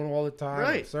my phone all the time.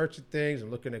 I'm searching things.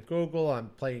 I'm looking at Google. I'm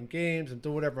playing games. I'm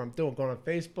doing whatever I'm doing. Going on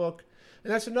Facebook.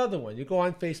 And that's another one. You go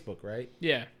on Facebook, right?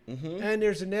 Yeah. Mm-hmm. And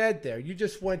there's an ad there. You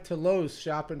just went to Lowe's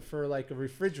shopping for like a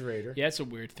refrigerator. Yeah, it's a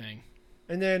weird thing.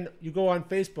 And then you go on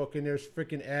Facebook and there's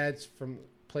freaking ads from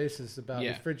places about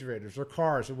refrigerators or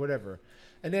cars or whatever.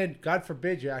 And then, God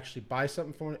forbid, you actually buy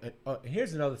something from it. And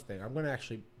here's another thing. I'm going to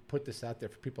actually put this out there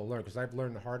for people to learn because I've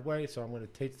learned the hard way. So I'm going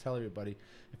to tell everybody.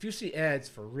 If you see ads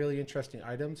for really interesting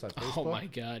items on Facebook. Oh, my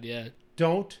God, yeah.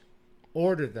 Don't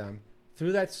order them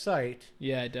through that site.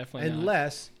 Yeah, definitely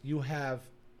unless you have,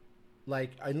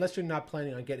 unless you're not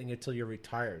planning on getting it till you're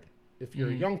retired. If you're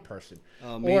a young person.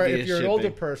 Or if you're an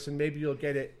older person, maybe you'll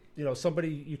get it, somebody,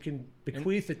 you can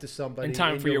bequeath it to somebody. In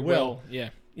time for your will. Yeah.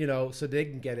 So they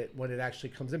can get it when it actually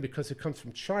comes in because it comes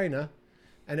from China.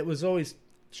 And it was always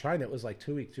China. It was like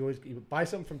 2 weeks. You buy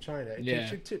something from China. It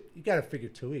takes you got to figure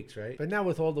 2 weeks, right? But now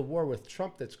with all the war with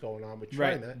Trump that's going on with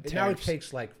China, now it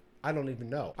takes I don't even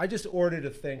know. I just ordered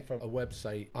a thing from a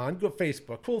website on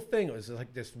Facebook. Cool thing. It was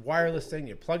like this wireless thing.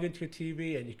 You plug into your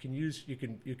TV and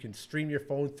you can stream your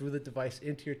phone through the device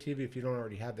into your TV if you don't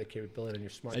already have that capability on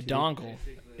your smart TV. A dongle.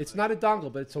 It's not a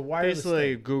dongle, but it's a wireless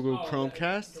basically thing. Google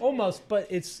Chromecast. Almost,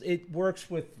 but it works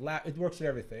with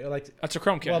everything. That's a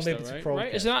Chromecast. Well, maybe though, it's a right? Chromecast.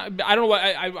 Right? Is it not? I don't know what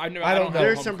I don't know.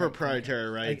 There's some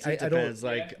proprietary rights. It depends.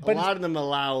 A lot of them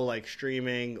allow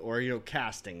streaming or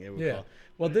casting. It would call.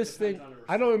 Well, this thing,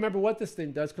 I don't remember what this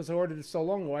thing does because I ordered it so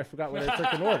long ago, I forgot what I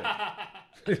freaking ordered.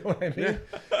 You know what I mean?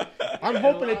 I'm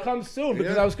hoping it comes soon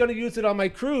because I was going to use it on my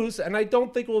cruise, and I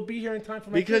don't think it will be here in time for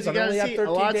my cruise. Because you got to see,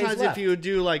 a lot of times if you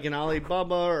do an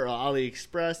Alibaba or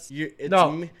AliExpress,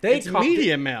 it's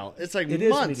media mail. It's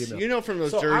months. From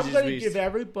those jerseys. I'm going to give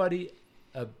everybody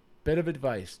a bit of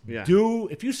advice. Yeah.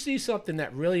 If you see something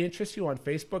that really interests you on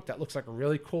Facebook that looks like a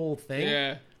really cool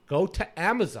thing, go to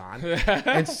Amazon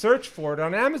and search for it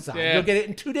on Amazon. Yeah. You'll get it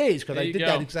in 2 days because I did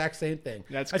that exact same thing.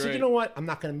 I said, you know what? I'm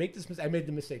not going to make this mistake. I made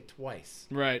the mistake twice.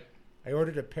 Right. I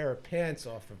ordered a pair of pants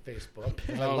off of Facebook.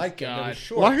 I liked them. They were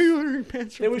shorts. Why are you ordering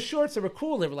pants? They were shorts. They were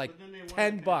cool. They were like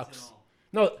 $10.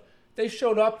 No, they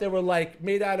showed up. They were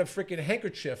made out of freaking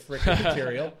handkerchief freaking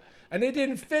material. And they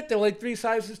didn't fit. They were like 3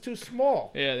 sizes too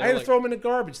small. Yeah, I had to throw them in the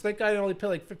garbage. Thank God I only paid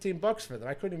like $15 for them.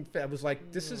 I couldn't even fit. I was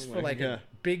like, this is for like a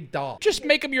big doll. Just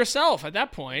make them yourself at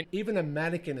that point. Even a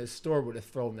mannequin in a store would have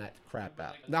thrown that crap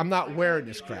out. Now, I'm not wearing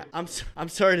this crap. I'm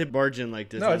sorry to barge in like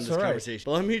this No, on it's this all right. conversation.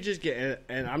 But let me just get,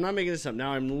 and I'm not making this up.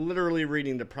 Now I'm literally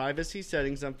reading the privacy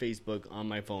settings on Facebook on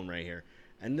my phone right here.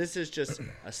 And this is just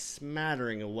a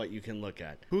smattering of what you can look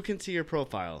at. Who can see your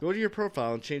profile? Go to your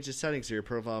profile and change the settings of your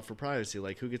profile for privacy,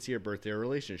 like who can see your birthday or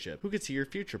relationship. Who can see your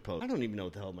future posts? I don't even know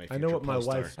what the hell my future posts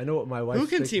are. I know what my wife. Who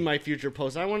can see my future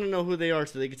posts? I want to know who they are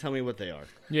so they can tell me what they are.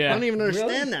 Yeah. I don't even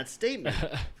understand Really? that statement.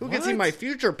 Who can see my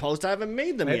future posts? I haven't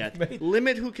made them yet.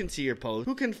 Limit who can see your posts.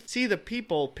 Who can see the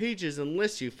people, pages, and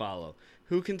lists you follow?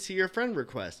 Who can see your friend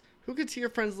requests? Who can see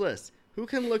your friends list? Who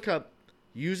can look up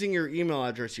using your email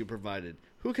address you provided?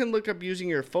 Who can look up using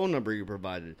your phone number you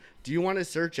provided? Do you want to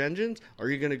search engines? Are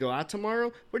you going to go out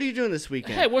tomorrow? What are you doing this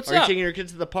weekend? Hey, what's Are you up? taking your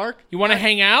kids to the park? You want to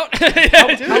hang out? Dude,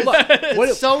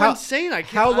 it's so how- insane. I can't.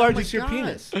 How oh large my is your God.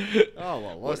 penis? Oh,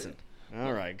 well, listen.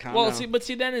 All right, calm Well, down. but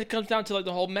see, then it comes down to like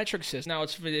the whole metric system. Now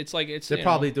it's like it's. They're you know.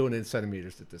 probably doing it in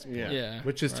centimeters at this point. Yeah.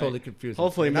 Which is totally confusing.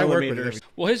 Hopefully And I work with it millimeters. every-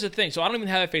 Well, here's the thing. So I don't even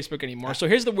have a Facebook anymore. So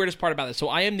here's the weirdest part about this. So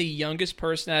I am the youngest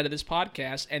person out of this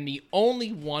podcast and the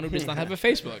only one who does not have a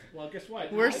Facebook. Well, guess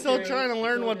what? We're still trying to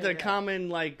learn what the common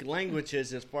like language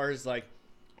is as far as like,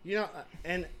 you know,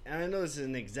 and I know this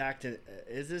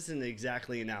isn't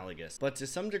exactly analogous, but to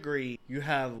some degree, you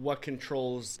have what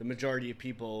controls the majority of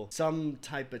people. Some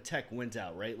type of tech wins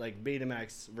out, right? Like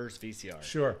Betamax versus VCR.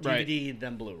 Sure. DVD,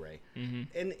 then Blu-ray.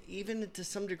 Mm-hmm. And even to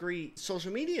some degree,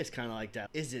 social media is kind of like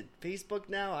that. Is it Facebook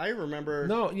now? I remember.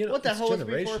 No, you know, what the it's hell was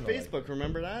before generational, Facebook?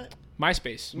 Remember that?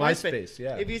 MySpace. MySpace,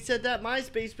 yeah. If you said that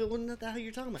MySpace, people wouldn't know what the hell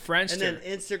you're talking about. Friendster. And then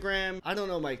Instagram. I don't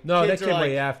know. My No, kids that came are like,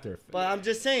 way after. But I'm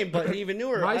just saying. But even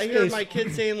newer. I hear MySpace- my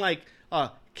kids saying like,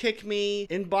 "Kick me,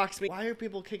 inbox me." Why are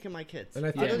people kicking my kids? And I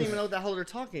I think- don't even know what the hell they're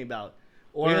talking about.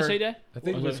 What are you gonna say, Dad? I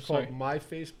think it was Sorry. called My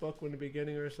Facebook in the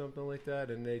beginning or something like that,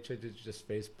 and they changed it to just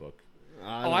Facebook.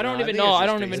 I don't even think know. it's I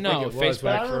just don't even Facebook. know. I think it was Facebook.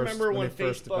 when I don't remember when they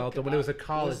first Facebook developed it, when it was a was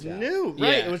college app. new, right? Yeah.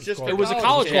 It was just It for was a It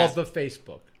college was app. called the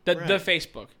Facebook. The Right.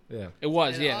 Facebook. Yeah. It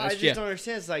was, And yeah. I That's, just yeah. don't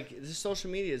understand. It's like this social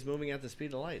media is moving at the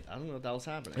speed of light. I don't know what the hell's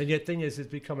happening. And yet, thing is, it's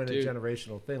becoming Dude. a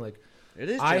generational thing. Like, It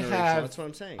is I generational. have- That's what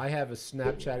I'm saying. I have a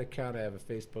Snapchat account, I have a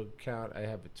Facebook account, I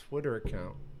have a Twitter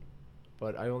account,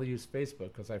 but I only use Facebook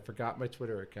because I forgot my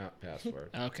Twitter account password.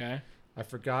 Okay. I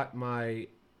forgot my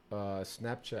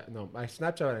Snapchat. No, my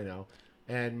Snapchat I know,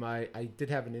 and I did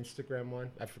have an Instagram one.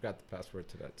 I forgot the password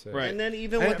to that too. Right. And then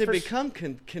even And what they for- become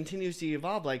continues to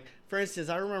evolve. Like, for instance,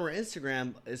 I remember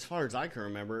Instagram, as far as I can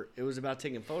remember, it was about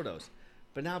taking photos.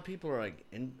 But now people are like,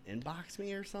 inbox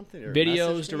me or something? Or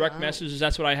Videos, message me? direct I don't- messages.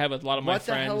 That's what I have with a lot of my What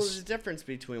the hell is friends. the difference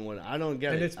between one? I don't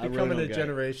get And it. it's I really becoming don't a get it.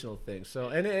 generational thing. So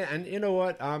and you know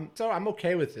what? So I'm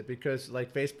okay with it because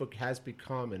like Facebook has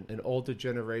become an older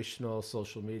generational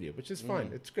social media, which is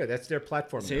fine. It's good. That's their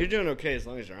platform. So now. you're doing okay as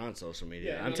long as you're on social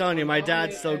media. Yeah, I'm no, telling you, my no, dad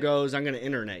I- still goes, I'm going to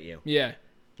internet you. Yeah.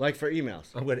 Like for emails.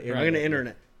 I'm going to I'm going to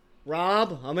internet.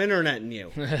 Rob, I'm interneting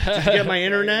you. Did you get my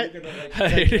internet?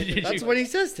 Did That's you, what he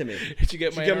says to me. did you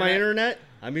get Did my you get my internet? internet?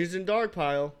 I'm using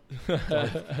Dogpile. Oh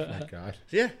my God.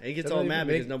 Yeah, he gets They all don't mad even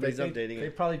because make- nobody's they, updating They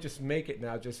it. probably just make it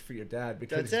now just for your dad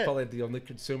because That's he's it. probably the only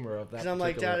consumer of that. Because I'm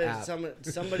like, particular Dad, app.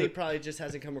 somebody probably just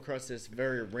hasn't come across this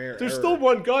very rare There's error. still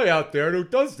one guy out there who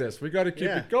does this. We got to keep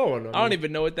Yeah. it going. I don't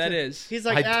even know what that is. He's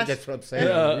like, That's what I'm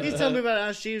saying. he's telling me about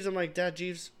Ash Jeeves. I'm like, Dad,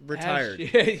 Jeeves retired.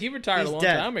 He retired He's a long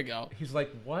dead. time ago. He's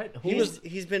like, what?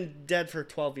 He's been dead for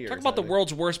 12 years. Talk about the I think.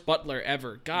 world's worst butler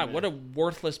ever. God, what a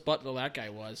worthless butler that guy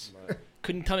was.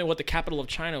 Couldn't tell me what the capital of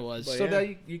China was. So yeah.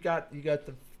 now you got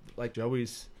the like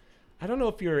Joey's. I don't know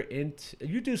if you're into.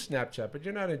 You do Snapchat, but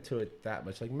you're not into it that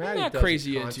much. Like Maddie not does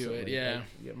crazy it into it, constantly. yeah.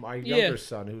 Like, my Yeah. younger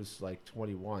son, who's like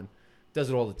 21,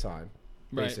 does it all the time.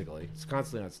 Right. Basically, he's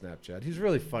constantly on Snapchat. He's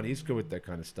really funny. He's good with that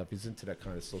kind of stuff. He's into that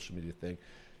kind of social media thing.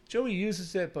 Joey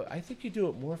uses it, but I think you do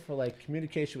it more for like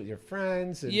communication with your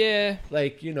friends. And, Yeah.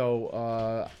 Like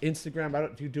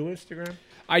Instagram. Do you do Instagram?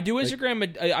 I do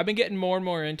Instagram. I've been getting more and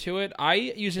more into it. I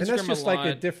use And Instagram that's just a lot.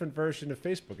 like a different version of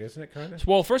Facebook, isn't it? Kind of.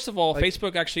 Well, first of all, Like-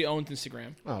 Facebook actually owns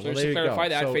Instagram. Oh, So well, just there to you clarify go.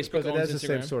 that, So, Facebook because it owns has the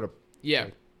Instagram. same sort of. Yeah.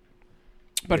 like,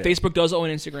 But Yeah. Facebook does own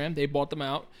Instagram. They bought them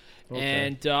out. Okay.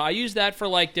 And I use that for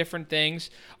like different things.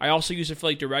 I also use it for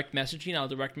like direct messaging.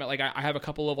 I have a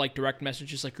couple of like direct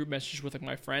messages, like group messages with like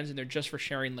my friends, and they're just for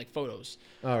sharing like photos,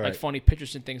 All right. like funny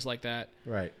pictures and things like that.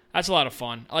 Right. That's a lot of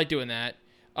fun. I like doing that.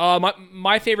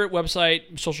 My favorite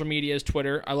website, social media, is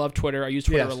Twitter. I love Twitter. I use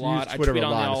Twitter a lot. I tweet on there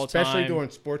all the time. Especially during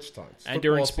sports times. And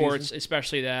during sports,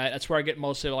 especially that. That's where I get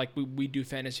most of it. Like, we do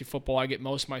fantasy football. I get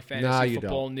most of my fantasy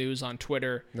football news on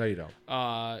Twitter. No, you don't.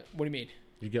 What do you mean?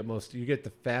 And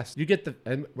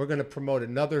we're going to promote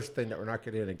another thing that we're not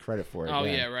getting any credit for. Oh,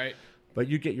 yeah, right. But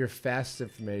you get your fast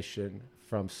information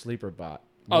from SleeperBot.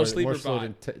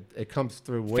 SleeperBot. It comes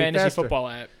through way fantasy faster. Football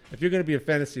app. If you're going to be a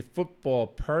fantasy football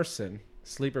person,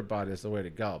 SleeperBot is the way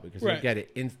to go because you get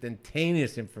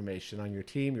instantaneous information on your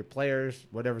team, your players,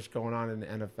 whatever's going on in the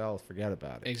NFL. Forget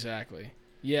about it. Exactly.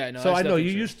 Yeah. No. So I know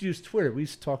you used to use Twitter. We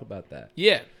used to talk about that.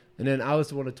 Yeah. And then I was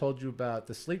the one who told you about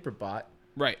the SleeperBot.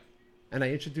 Right. And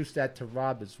I introduced that to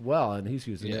Rob as well, and he's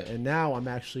using it. And now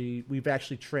we've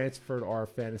actually transferred our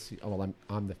fantasy. Oh,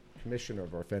 I'm the commissioner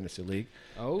of our fantasy league.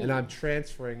 Oh. And I'm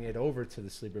transferring it over to the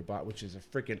SleeperBot, which is a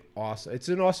freaking awesome. It's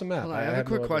an awesome app. I have a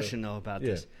quick question though about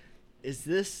this. Is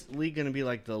this league going to be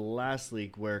like the last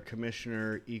league where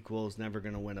commissioner equals never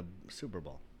going to win a Super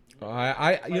Bowl?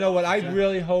 You know what? I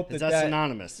really hope that's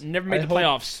synonymous. Never made the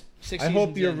playoffs. I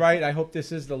hope you're right. I hope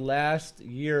this is the last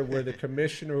year where the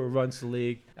commissioner who runs the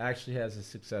league actually has a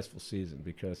successful season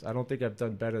because I don't think I've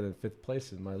done better than 5th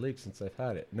place in my league since I've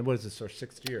had it. And what is this, our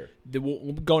 6th year?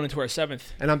 We're going into our 7th.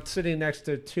 And I'm sitting next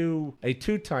to a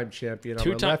two-time champion on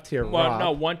my left here, Rob.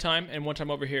 No, one time and one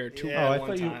time over here.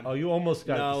 You almost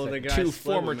got the guy 2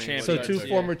 former champions. So 2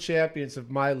 former champions of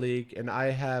my league, and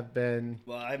I have been.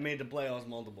 Well, I made the playoffs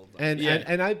multiple times.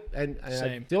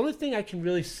 The only thing I can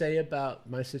really say about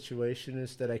my situation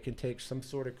is that I can take some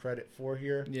sort of credit for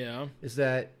here. Yeah. Is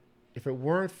that if it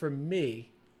weren't for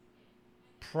me,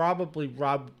 probably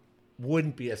Rob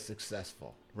wouldn't be as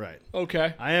successefful. Right.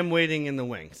 Okay. I am waiting in the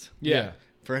wings. Yeah.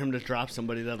 For him to drop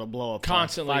somebody that'll blow up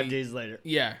constantly 5 days later.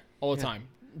 Yeah, all the time.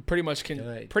 Pretty much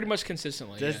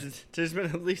consistently. There's been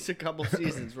at least a couple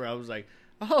seasons where I was like,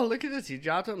 oh, look at this. He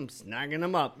dropped him, snagging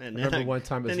him up. And remember one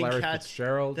time it was Larry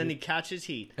Fitzgerald. Then he catches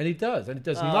heat. And he does. And he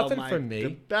does nothing for me. The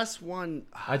best one,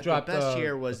 I dropped, the best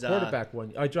year was... the quarterback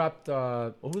one. I dropped...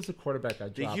 what was the quarterback I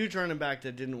dropped? The huge running back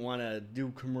that didn't want to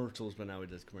do commercials, but now he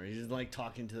does commercials. He's like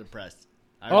talking to the press.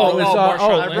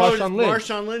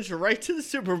 Marshawn Lynch right to the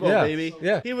Super Bowl, baby.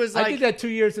 Yeah. He was like... I did that 2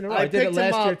 years in a row. I did it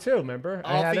last year, too, remember?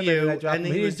 I had him and I dropped him.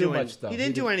 He didn't do much, though. He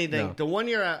didn't do anything. No. The 1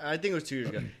 year, I think it was 2 years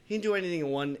ago, he didn't do anything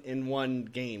in one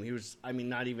game. He was,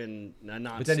 not even a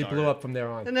non-starter. But then he blew up from there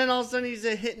on. And then all of a sudden, he's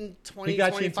hitting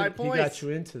 25 points. He got you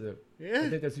into the... Yeah. I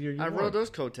think that's the year you won. rode those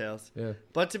coattails. Yeah.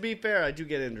 But to be fair, I do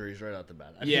get injuries right out the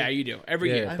bat. You do.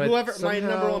 Every year. Whoever my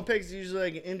number one pick is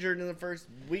usually injured in the first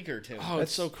week or two. Oh,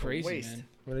 that's so crazy, man.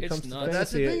 It's nuts. That's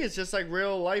the thing. It's just like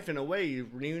real life in a way.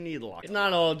 You need luck. It's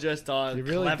not all just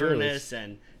cleverness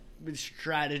and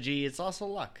strategy. It's also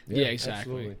luck. Yeah, exactly.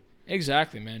 Absolutely.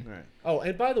 Exactly, man. Right. Oh,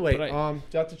 and by the way,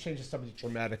 not to change the subject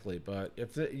dramatically, but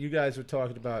if you guys were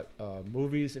talking about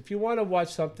movies, if you want to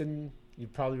watch something,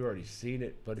 you've probably already seen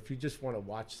it, but if you just want to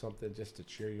watch something just to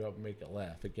cheer you up and make you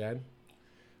laugh again,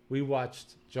 we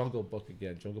watched Jungle Book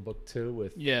again, Jungle Book 2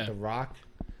 with The Rock.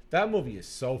 That movie is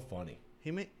so funny.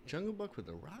 He made Jungle Book with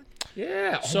The Rock?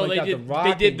 Yeah. So they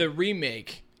did the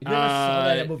remake.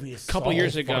 That movie is a couple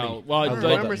years ago. Funny. Well, I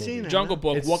remember seeing Jungle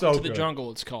Book, it's Welcome so to the good.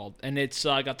 Jungle, it's called, and it's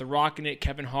got The Rock in it,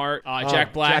 Kevin Hart,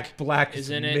 Jack Black. Jack Black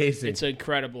is in amazing. it. It's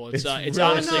incredible. It's It's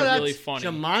honestly that's really funny.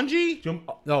 Jumanji?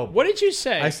 No. What did you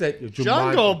say? I said Jumanji.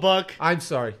 Jungle Book. I'm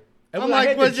sorry. I'm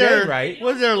like, was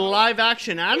there live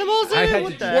action animals in it?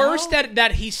 What the worse hell?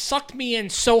 that he sucked me in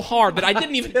so hard that I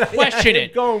didn't even question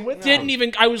it. Going with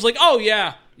I was like, oh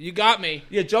yeah, you got me.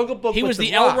 Yeah, Jungle Book. He was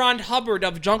the L. Ron Hubbard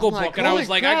of Jungle Book, and I was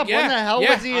like, crap, when the hell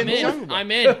was he in Jungle Book? I'm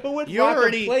in. Who would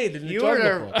Rock played in the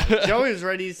Jungle Book? Joey was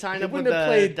ready to sign up with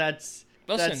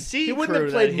that sea he wouldn't crew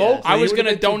have played that Mowgli. I was going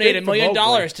to donate $1 million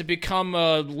Mowgli. to become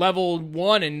level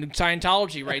 1 in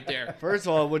Scientology right there. First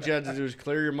of all, what you have to do is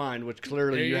clear your mind, which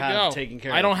clearly you have taken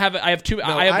care of. I don't have it. I have two.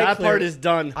 No, that part is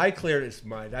done. I cleared his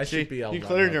mind. I should be able to. You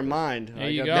cleared your mind. There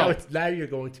you go. Now you're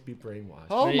going to be brainwashed.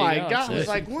 Oh my go. God. I was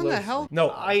like, when the hell?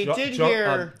 No, I did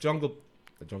hear. Jungle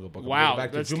Book. Wow.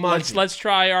 Let's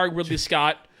try our Ridley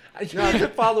Scott. That's what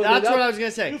I was going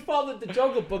to say. You followed the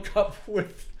Jungle Book up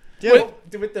with the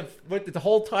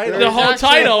whole title. The whole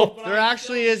title. There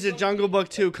actually is a Jungle Book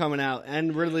 2 coming out,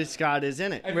 and Ridley Scott is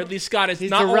in it. Ridley Scott is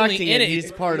He's not directing only in it.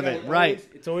 He's part of it, right?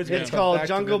 It's called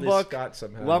Jungle Book.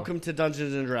 Welcome to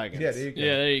Dungeons and Dragons. Yeah, there you go.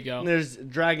 Yeah, there you go. And there's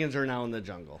dragons are now in the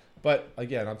jungle. But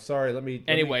again, I'm sorry.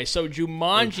 Anyway, so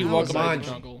Jumanji, Welcome to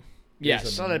the Jungle.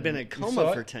 Yes. I thought I'd been in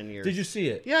coma for 10 years. Did you see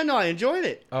it? Yeah, no, I enjoyed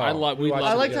it. Oh, I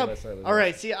liked how. All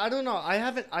right, see, I don't know.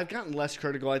 I've gotten less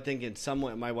critical. I think in some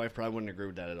way, my wife probably wouldn't agree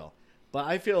with that at all. But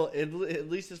I feel, at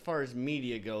least as far as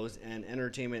media goes and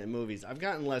entertainment and movies, I've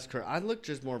gotten less. I look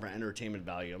just more of an entertainment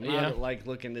value. I'm not like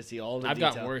looking to see all the detail.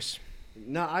 I've gotten worse.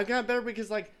 No, I've gotten better because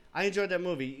like I enjoyed that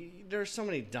movie. There's so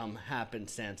many dumb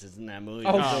happenstances in that movie.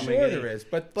 Oh, sure there is.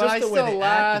 But just I the way still they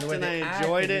laughed act, and I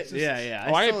enjoyed it. Yeah.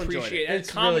 I still enjoyed appreciate it. It's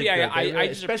Comedy, really good. I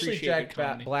just especially appreciate Jack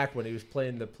comedy. Black when he was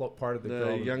playing the part of the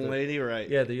girl, young lady, right?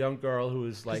 Yeah, the young girl who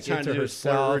was like trying into to do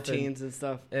sport herself routines and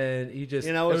stuff. And he just,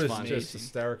 it it was was fun. just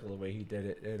hysterical the way he did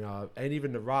it. And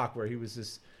even The Rock, where he was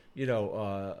this,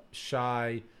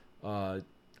 shy,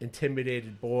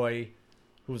 intimidated boy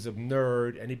who was a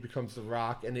nerd, and he becomes The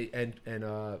Rock, and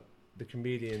the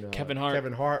comedian Kevin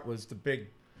Hart was the big,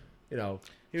 he was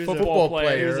football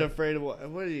player. He was afraid of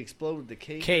what did he explode with the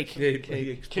cake? Cake. Yeah,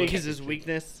 Cake is his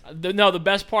weakness. The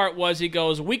best part was he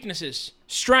goes, weaknesses,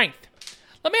 strength.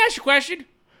 Let me ask you a question.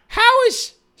 How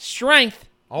is strength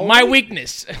my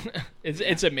weakness?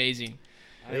 It's amazing.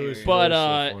 It was But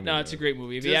so funny, no, it's a great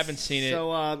movie. If you haven't seen it. So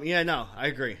I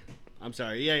agree. I'm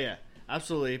sorry. Yeah,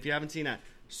 absolutely. If you haven't seen that.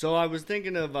 So I was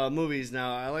thinking of movies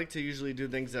now. I like to usually do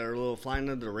things that are a little flying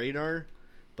under the radar,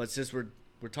 but since we're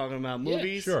talking about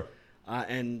movies, sure.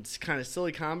 And kind of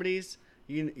silly comedies,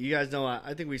 you guys know.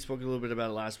 I think we spoke a little bit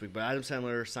about it last week, but Adam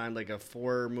Sandler signed like a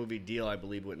 4-movie deal, I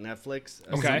believe, with Netflix.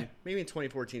 Okay. Maybe in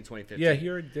 2014, 2015. Yeah, he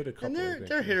already did a couple. And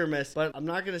they're hit or miss, but I'm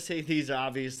not going to say these are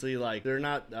obviously like they're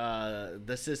not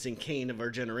the Citizen Kane of our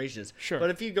generations. Sure. But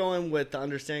if you go in with the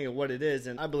understanding of what it is,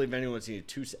 and I believe anyone who's seen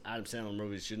 2 Adam Sandler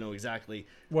movies should know exactly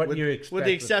what you expect. with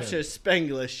the exception of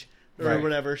Spanglish or Right.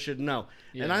 whatever, should know.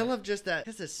 Yeah. And I love just that.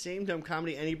 It's the same dumb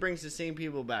comedy, and he brings the same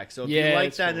people back. So if Yeah, you like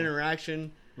it's that cool.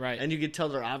 interaction, Right. and you can tell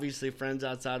they're obviously friends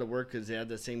outside of work because they have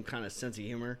the same kind of sense of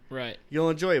humor. Right. You'll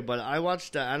enjoy it, but I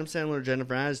watched Adam Sandler and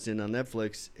Jennifer Aniston on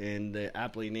Netflix in the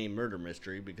aptly named Murder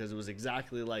Mystery because it was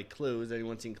exactly like Clue. Has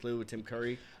anyone seen Clue with Tim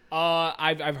Curry?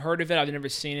 I've heard of it. I've never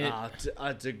seen it.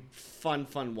 It's a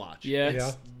fun watch. Yeah.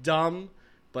 It's dumb,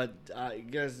 but you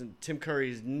guys, Tim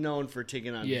Curry is known for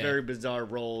taking on Yeah. very bizarre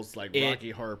roles like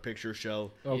Rocky Horror Picture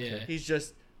Show. Okay. Yeah. He's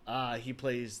just he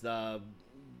plays the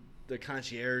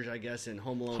concierge, I guess, in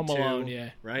Home Alone 2. Home Alone, yeah.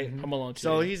 Right? Home Alone 2.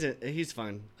 So he's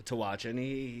fun to watch, and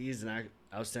he's an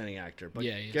outstanding actor. But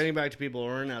Yeah, he is. getting back to people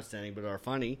who aren't outstanding but are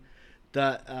funny,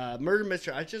 the Murder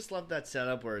Mystery, I just love that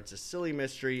setup where it's a silly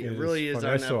mystery. It It really is is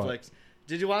fun. on I saw Netflix.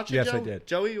 Did you watch it, Yes, Joe? I did.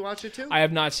 Joey, you watch it too? I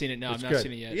have not seen it. No, It's I've not good.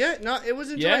 seen it yet. Yeah, no, it was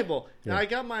Yeah? enjoyable. Now, Yeah. I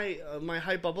got my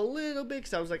hype up a little bit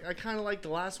because I was like, I kind of like the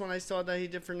last one I saw that he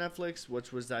did for Netflix,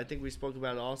 which was, I think we spoke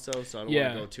about it also, so I don't Yeah.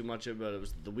 want to go too much of it, but it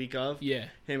was the week of. Yeah.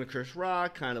 Him and Chris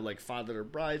Rock, kind of like father or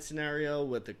bride scenario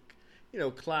with the,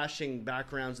 clashing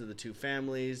backgrounds of the two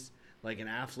families, like an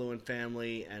affluent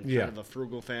family and kind of a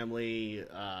frugal family.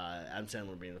 Adam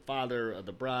Sandler being the father of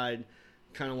the bride,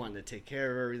 kind of wanting to take care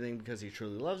of everything because he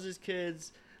truly loves his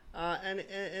kids. And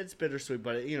it's bittersweet,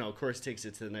 but it, of course, takes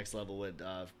it to the next level with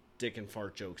dick and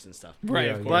fart jokes and stuff. Right,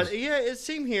 Yeah, of course. But yeah, it's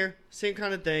same here, same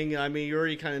kind of thing. I mean, you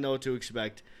already kind of know what to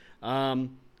expect.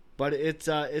 But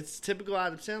it's typical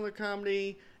Adam Sandler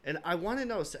comedy, and I want to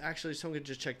know. Actually, someone could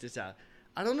just check this out.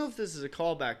 I don't know if this is a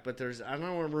callback, but I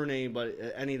don't want to ruin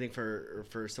anything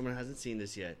for someone who hasn't seen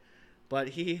this yet. But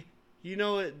what's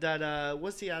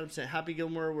the Adam Sandler Happy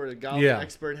Gilmore where the golf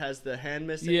expert has the hand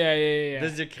missing? Yeah.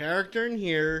 There's a character in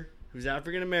here who's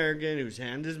African American whose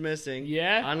hand is missing.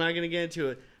 Yeah. I'm not gonna get into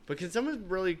it. But can someone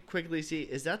really quickly see,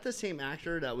 is that the same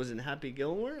actor that was in Happy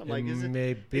Gilmore? I'm like, is it?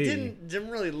 May It be. didn't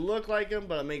really look like him,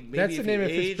 but maybe That's the if name he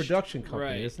of his aged- production company,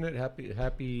 Right. isn't it? Happy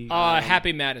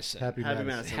Happy Madison. Happy Happy Madison.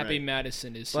 Madison. Happy right.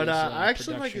 Madison is. But his, I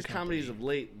actually like production his comedies company. of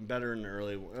late better than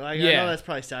early. I Yeah. know that's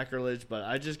probably sacrilege, but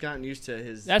I just gotten used to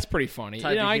his. That's pretty funny.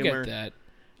 type of I humor. get that.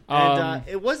 And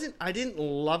it wasn't. I didn't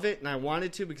love it, and I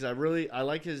wanted to because I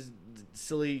like his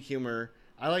silly humor.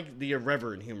 I like the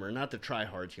irreverent humor, not the try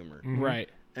hard humor. Right.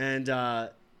 And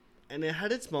it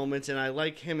had its moments, and I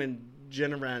like him and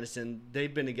Jennifer Aniston.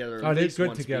 They've been together at Oh, they're least good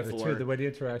once together before. too. The way they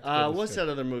interact. together is What's good.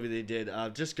 that other movie they did?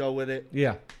 Just Go With It.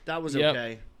 Yeah. That was Yep.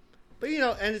 okay. But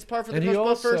and it's par for the And he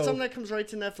course. But for also- something that comes right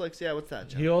to Netflix, yeah, what's that,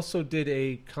 John? He also did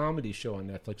a comedy show on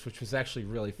Netflix, which was actually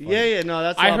really funny. Yeah, no,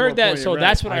 that's. a I lot heard more that. poignant, So right?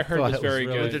 that's what I I heard thought was it was very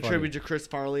really good. with the funny. tribute to Chris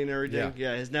Farley and everything.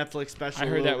 Yeah, his Netflix special. I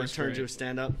heard that was return great. to a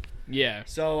stand-up. Yeah.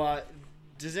 So,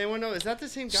 does anyone know? Is that the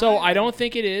same guy? So I don't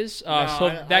think it is. No, So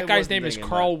I that guy's wasn't name is thinking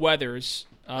Carl Weathers.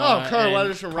 Carl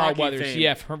Weathers from Carl Rocky Weathers, fame.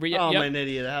 yeah. I'm an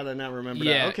idiot. How did I not remember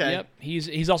Yeah, that? Okay. Yep.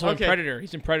 He's also in Predator.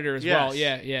 He's in Predator as well.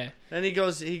 Yeah. And he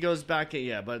goes back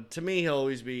but to me he'll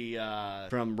always be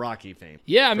from Rocky fame.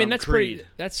 Yeah, I mean that's Creed. pretty.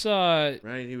 That's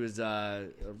right. He was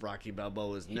Rocky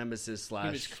Balboa's nemesis / he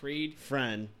was Creed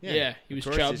friend. Yeah, he was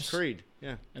of course, Chubbs. He's Creed.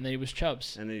 Yeah, and then he was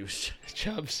Chubbs.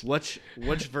 Chubbs. Which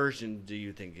version do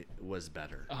you think was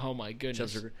better? Oh my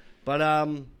goodness. Chubbs but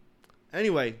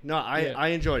anyway, no, I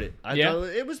enjoyed it. I thought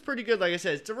it was pretty good. Like I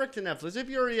said, it's direct to Netflix. If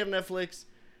you already have Netflix,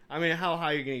 I mean, how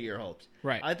high are you going to get your hopes?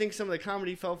 Right. I think some of the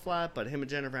comedy fell flat, but him and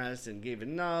Jennifer Aniston gave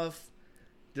enough.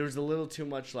 There was a little too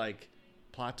much like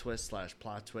plot twist /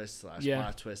 plot twist /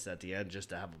 plot twist at the end just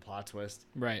to have a plot twist.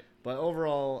 Right. But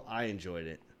overall, I enjoyed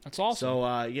it. That's awesome.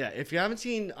 So if you haven't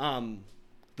seen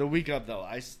The Week Up though,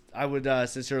 I would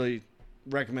sincerely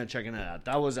recommend checking that out.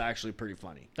 That was actually pretty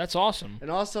funny. That's awesome.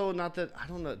 And also, not that I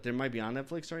don't know, there might be on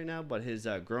Netflix right now, but his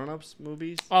Grown Ups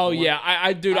movies. Oh yeah,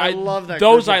 I love that.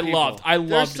 Those group I of people. loved. I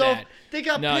loved that. They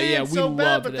got panned so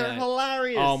bad, but they're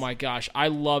hilarious. Oh my gosh, I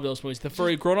love those movies. The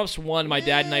furry Grown Ups one, my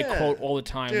dad and I quote all the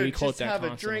time. Dude, we quote that have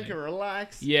constantly. a drink and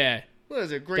relax. Yeah. What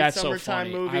is it? Great That's summertime so funny.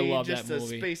 movie. I love just that to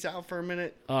movie. space out for a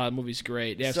minute. The movie's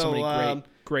great. They have so many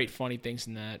great funny things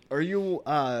in that. Are you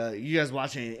guys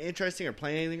watching anything interesting or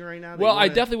playing anything right now? Well, I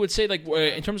definitely would say, like,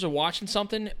 in terms of watching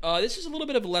something, this is a little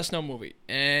bit of a less known movie,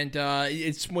 and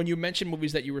it's when you mentioned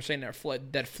movies that you were saying that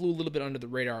flew a little bit under the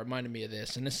radar. It reminded me of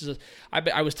this, and this is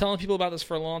I was telling people about this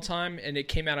for a long time, and it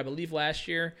came out, I believe, last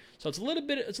year, so it's a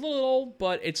little old,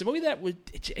 but it's a movie that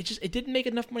it didn't make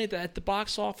enough money at the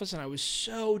box office, and I was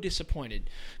so disappointed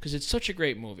because it's such a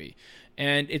great movie,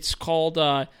 and it's called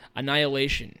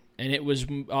Annihilation. And it was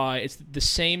it's the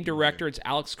same director. It's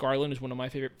Alex Garland, who's one of my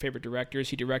favorite directors.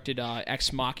 He directed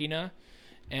Ex Machina.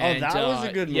 And, that was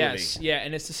a good movie. Yes, yeah,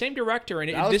 and it's the same director.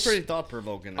 And that was pretty thought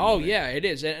provoking. Oh yeah, it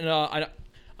is. And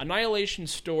Annihilation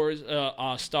stars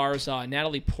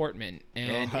Natalie Portman.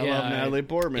 And, I love Natalie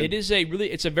Portman. It is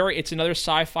it's another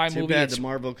sci-fi movie. Too bad the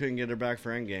Marvel couldn't get her back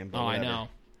for Endgame. I know.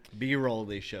 B-roll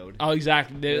they showed. Oh,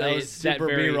 exactly. That was super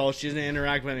B-roll. She doesn't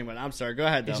interact with anyone. I'm sorry. Go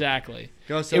ahead, though. Exactly.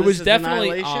 So it was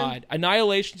definitely odd.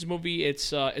 Annihilation's movie.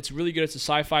 It's really good. It's a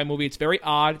sci-fi movie. It's very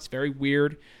odd. It's very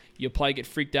weird. You'll probably get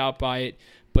freaked out by it,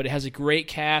 but it has a great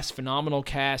cast, phenomenal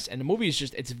cast, and the movie is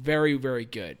it's very, very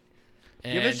good.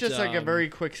 And, give us just like a very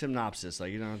quick synopsis,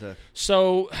 like you don't have to.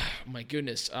 So, my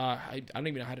goodness, I don't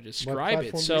even know how to describe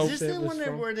it. So, is this the one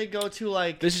where they go to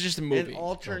like? This is just a movie, an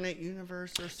alternate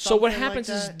universe or something. So what happens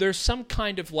like is there's some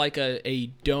kind of like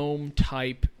a dome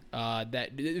type.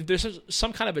 That there's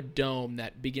some kind of a dome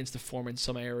that begins to form in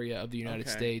some area of the United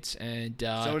States, and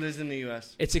so it is in the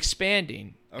U.S. It's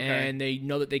expanding, and they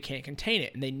know that they can't contain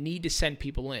it, and they need to send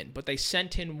people in. But they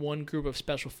sent in one group of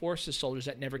special forces soldiers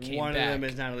that never came back. One of them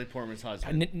is Natalie Portman's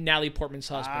husband. Natalie Portman's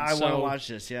husband. I want to watch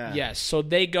this. Yeah. Yes. So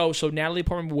they go. So Natalie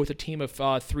Portman with a team of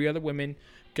 3 other women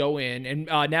go in, and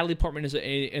Natalie Portman is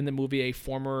in the movie a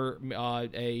former,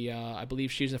 I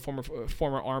believe she's a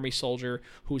former Army soldier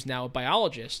who's now a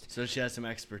biologist. So she has some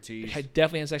expertise. She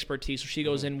definitely has expertise. So she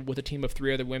goes in with a team of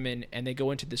 3 other women, and they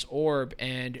go into this orb,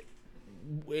 and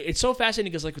it's so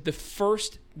fascinating because like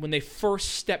when they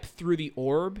first step through the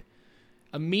orb,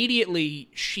 immediately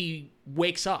she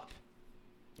wakes up.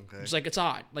 Okay. It's like it's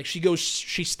odd. Like she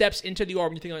steps into the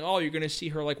orb and you think like, oh, you're gonna see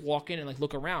her like walk in and like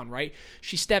look around, right?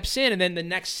 She steps in and then the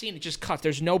next scene it just cuts.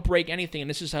 There's no break, anything, and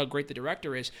this is how great the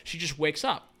director is. She just wakes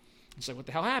up. It's like, what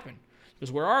the hell happened? She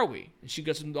goes, where are we? And she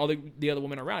goes to all the other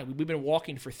women around. We've been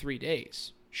walking for 3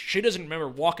 days. She doesn't remember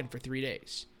walking for 3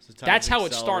 days. So that's how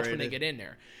it starts when they get in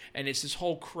there. And it's this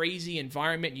whole crazy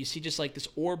environment. You see just like this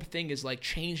orb thing is like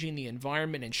changing the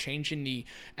environment and changing the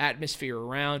atmosphere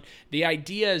around. The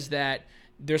idea is that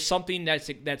there's something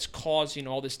that's causing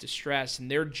all this distress, and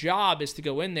their job is to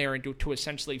go in there and to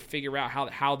essentially figure out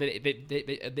how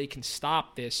they can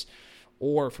stop this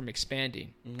orb from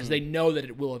expanding, because they know that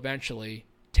it will eventually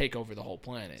take over the whole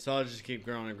planet. So I'll just keep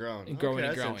growing and growing. And growing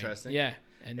and growing. Interesting. Yeah.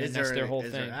 And then that's their whole thing.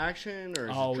 Is there action or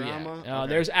is it drama? Yeah.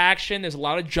 There's action. There's a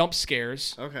lot of jump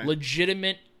scares. Okay.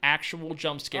 Legitimate, actual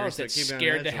jump scares that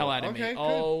scared the hell out of me.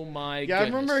 Oh my goodness. Yeah, I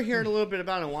remember hearing a little bit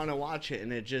about it and wanting to watch it,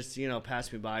 and it just,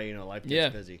 passed me by, life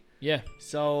gets busy. Yeah.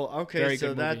 So, okay,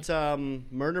 so that's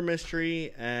Murder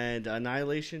Mystery and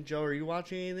Annihilation. Joe, are you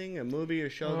watching anything? A movie or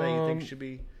show that you think should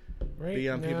be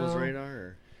on people's radar?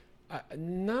 Or?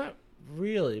 Not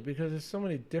really, because there's so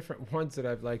many different ones that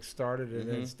I've like started and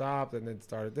then stopped and then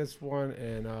started this one,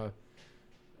 and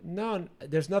no,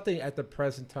 there's nothing at the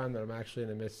present time that I'm actually in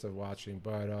the midst of watching,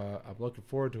 but I'm looking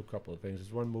forward to a couple of things.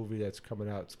 There's one movie that's coming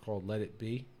out. It's called Let It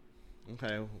Be.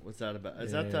 Okay, what's that about?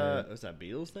 Is And- that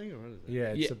Beatles thing or what is it?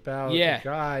 Yeah, it's about Yeah. a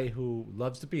guy who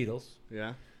loves the Beatles,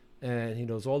 Yeah. and he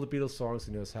knows all the Beatles songs.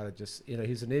 He knows how to just,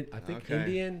 he's I think Okay.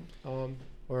 Indian,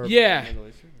 or Yeah. Middle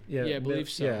Eastern? Yeah, I believe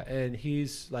so. Yeah, and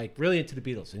he's like really into the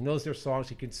Beatles. He knows their songs.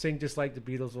 He can sing just like the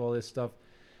Beatles, all this stuff.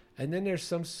 And then there's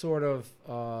some sort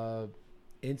of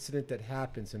incident that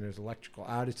happens, and there's electrical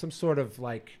outage, some sort of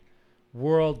like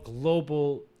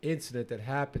global incident that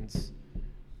happens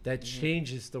that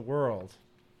changes the world,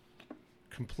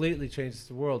 completely changes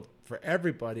the world for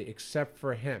everybody except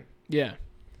for him. Yeah.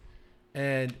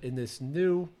 And in this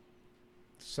new,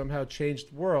 somehow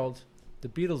changed world, the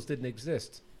Beatles didn't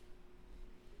exist.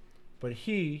 But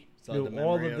he So knew the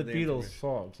all memory of of the the Beatles information.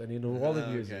 songs, and he knew all the Oh,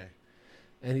 music. okay.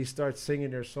 And he starts singing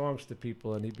their songs to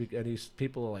people, and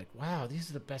people are like, "Wow,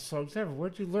 these are the best songs ever.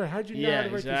 Where'd you learn? How'd you know how Yeah, to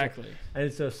write these songs?" exactly. And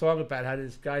it's a song about how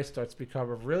this guy starts to become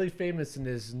really famous in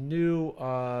this new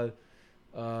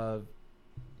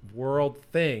world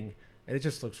thing, and it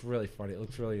just looks really funny. It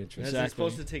looks really interesting. Is Exactly. it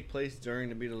supposed to take place during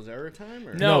the Beatles era time?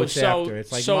 Or? No, it's after.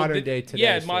 It's like modern day today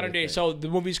Yeah, sort modern of day. thing. So the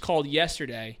movie's called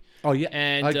Yesterday, Oh yeah,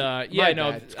 and my yeah,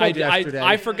 no, bad. It's called Yesterday.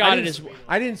 I forgot it didn't- as.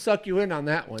 I didn't suck you in on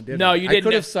that one, did I? No, you I didn't.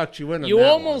 could have sucked you in on You that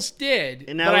almost did,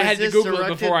 And but now I is had to this Google it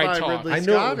directed before I by talked. Ridley I know-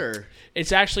 Scott, or?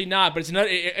 It's actually not, but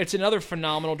it's another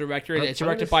phenomenal director. It's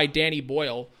directed by Danny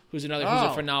Boyle, who's who's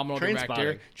a phenomenal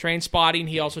director. Trainspotting.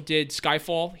 He also did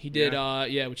Skyfall. He did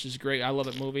which is great. I love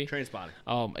that movie. Trainspotting.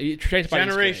 Trainspotting.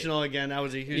 Generational again. That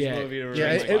was a huge Yeah. movie. To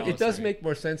Yeah, remember. it does make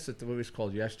more sense that the movie's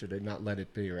called Yesterday, not Let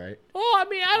It Be, right? Oh, I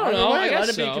mean, I don't know. I Let guess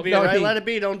it be. so. Could be No, all right. he- Let it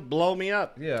be. Don't blow me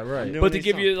up. Yeah, right. I'm doing But to these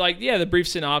give you songs. the brief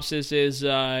synopsis is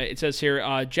it says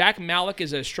here Jack Malik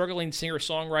is a struggling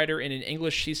singer-songwriter in an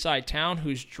English seaside town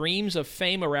whose dreams of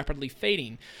fame are rapidly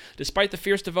fading. Despite the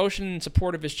fierce devotion and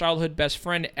support of his childhood best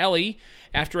friend Ellie,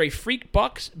 after a freak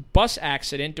bus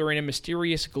accident during a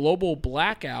mysterious global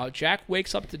blackout, Jack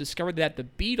wakes up to discover that the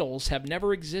Beatles have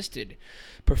never existed.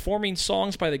 Performing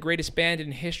songs by the greatest band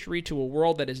in history to a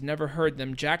world that has never heard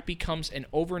them, Jack becomes an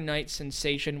overnight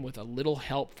sensation with a little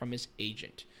help from his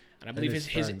agent. And I believe his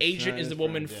his friends. agent is the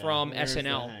woman friends, yeah. from There's the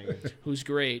SNL, hang. who's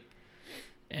great.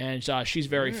 And she's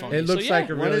very funny. It looks so, yeah, like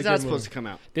a When really is that good supposed movie. to come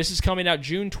out? this is coming out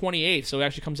June 28th, so it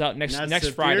actually comes out next And that's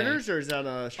the Friday. theaters, or is that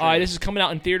a? This is coming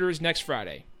out in theaters next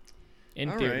Friday. In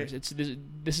All theaters, right.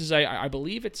 this is I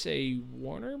believe it's a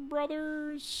Warner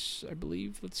Brothers. I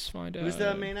believe. Let's find out. Who's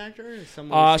the main actor? Is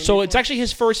someone we've seen So it's before? actually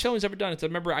his first film he's ever done.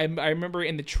 I remember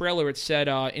in the trailer it said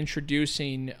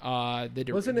introducing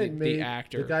Wasn't it made, the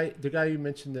actor. The guy you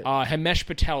mentioned that Himesh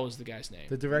Patel is the guy's name.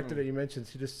 the director that you mentioned,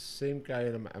 is he the same guy?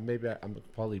 And maybe I'm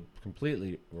probably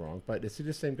completely wrong, but is he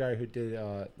the same guy who did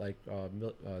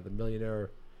the Millionaire?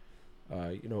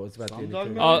 It was about Slumdog the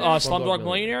Millionaire? Slumdog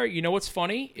Millionaire. You know what's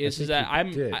funny is think that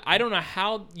he did. I don't know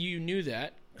how you knew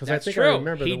that. 'Cause I That's think I true.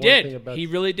 remember He the one did. thing about- He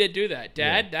really did do that,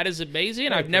 Dad. Yeah. That is amazing.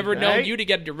 Right, I've never right. known you to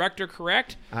get a director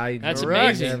correct. That's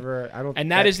Correct. amazing. I don't.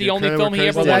 And that is the You're only credit film where he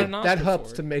ever credit's won due. an that Oscar helps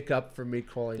for. to make up for me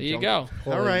calling. There you go.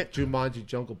 All right. Jumanji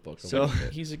Jungle Book. So-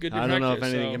 He's a good I director. don't know if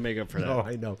anything so- can make up for that. No,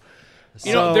 I know.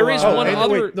 You know, there is one and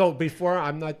other. wait, no, before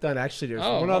I'm not done. Actually, there's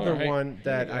Oh, one other all right. one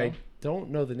that There you I go. don't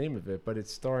know the name of it, but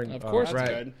it's starring. Of course. That's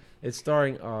Brad. good. It's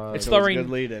starring. It's So it's starring. good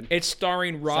lead-in. It's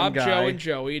starring Rob, guy. Joe, and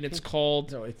Joey, and it's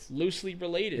called No, it's Loosely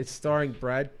Related. it's starring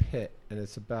Brad Pitt, and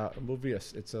it's about a movie.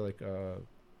 It's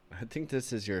I think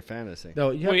this is your fantasy.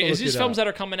 no. You have Wait, to is look these it films up. that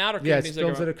are coming out, or Yeah, it's things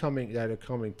films that that are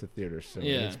coming to theaters soon.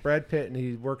 Yeah. It's Brad Pitt, and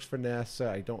he works for NASA.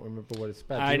 I don't remember what it's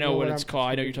about. Do I you know what I'm- it's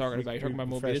called. I know what you're talking about. You're talking about a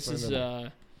movie. refresh This my is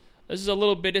memory. this is a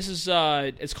little bit. This is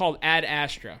it's called Ad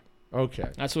Astra. Okay.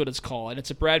 That's what it's called, and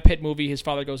it's a Brad Pitt movie. His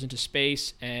father goes into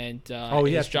space, and He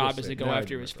his has to go job is to space. go Now I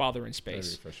after his remember. father in Try to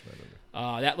space. refresh my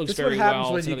memory. That looks This is very what happens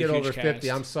well. when It's you another get huge over 50.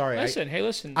 cast. I'm sorry.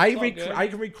 Listen. I it's all good.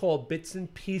 can recall bits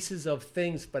and pieces of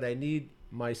things, but I need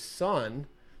my son,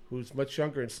 who's much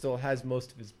younger and still has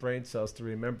most of his brain cells, to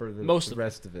remember the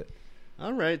rest of it.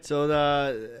 All right, so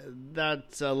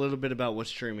that's a little bit about what's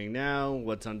streaming now,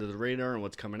 what's under the radar, and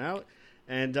what's coming out.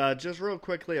 And just real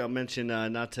quickly, I'll mention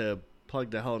not to plug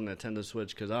the hell Nintendo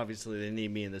Switch, because obviously they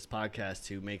need me in this podcast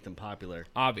to make them popular.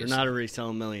 Obviously. They're not already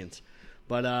selling millions.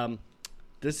 But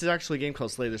this is actually a game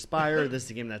called Slay the Spire. This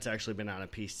is a game that's actually been on a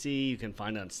PC. You can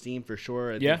find it on Steam for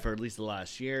sure, I think for at least the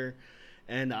last year.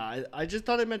 And I just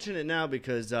thought I'd mention it now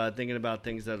because thinking about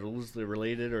things that are loosely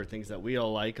related or things that we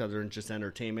all like other than just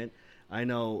entertainment, I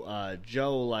know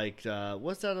Joe liked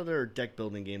what's that other deck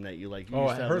building game that you like? You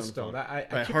used to have it on the Hearthstone. phone. I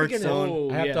Right, keep Hearthstone.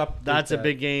 forgetting. I have to update That's a that.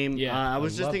 big game. Yeah. I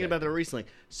was just love thinking that about that recently.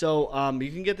 So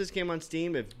you can get this game on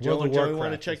Steam if Joe World and of Joey want to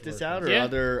Warcraft check is this working. out, or Yeah.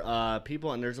 other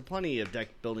people. And there's plenty of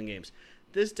deck building games.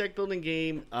 This deck building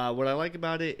game, what I like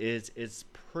about it is it's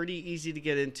pretty easy to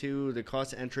get into. The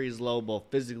cost of entry is low, both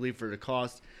physically for the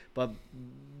cost, but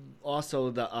also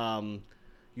the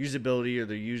usability or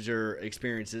the user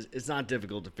experiences. It's not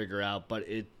difficult to figure out, but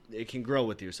it can grow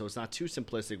with you. So it's not too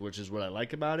simplistic, which is what I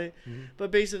like about it. Mm-hmm.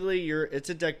 But basically, it's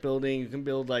a deck building. You can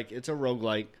build it's a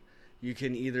roguelike. You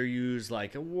can either use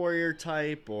like a warrior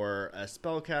type or a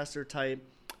spellcaster type.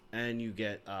 And you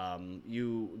get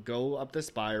you go up the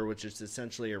spire, which is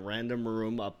essentially a random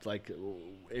room up, like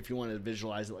if you want to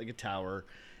visualize it like a tower.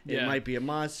 It might be a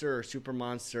monster or super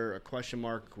monster, a question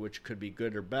mark, which could be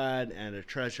good or bad, and a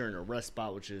treasure and a rest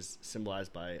spot, which is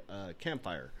symbolized by a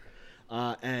campfire.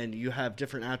 And you have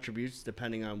different attributes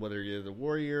depending on whether you're the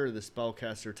warrior or the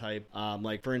spellcaster type.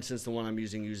 Like, for instance, the one I'm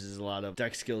using uses a lot of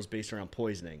deck skills based around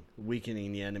poisoning,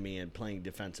 weakening the enemy, and playing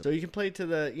defensive. So you can play to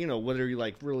the, whether you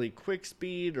like really quick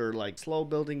speed or like slow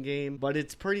building game. But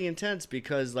it's pretty intense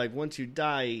because, like, once you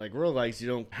die, like roguelikes, you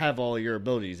don't have all your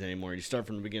abilities anymore. You start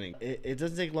from the beginning. It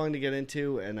doesn't take long to get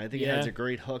into, and I think it has a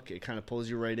great hook. It kind of pulls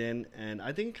you right in. And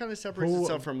I think it kind of separates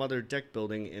itself from other deck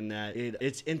building in that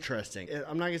it's interesting.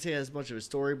 I'm not going to say it has much of a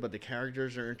story, but the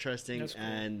characters are interesting. That's cool.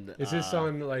 And Is this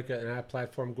on like an app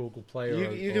platform, Google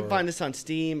Play? You can find this on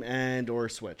Steam or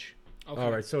Switch. Okay.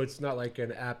 All right, so it's not like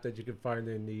an app that you can find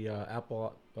in the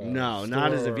Apple. No,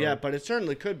 not as of yet, but it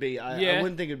certainly could be. I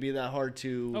wouldn't think it'd be that hard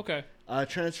to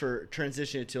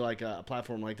transition it to like a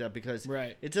platform like that because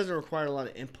it doesn't require a lot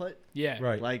of input. Yeah,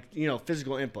 right. Like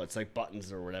physical inputs like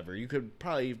buttons or whatever. You could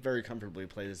probably very comfortably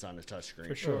play this on a touchscreen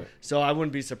for sure. So I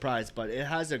wouldn't be surprised, but it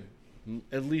has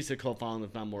at least a cult following,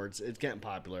 if not more. It's getting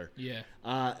popular. Yeah.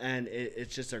 And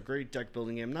it's just a great deck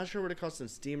building game. I'm not sure what it costs on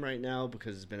Steam right now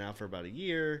because it's been out for about a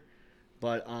year.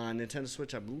 But on Nintendo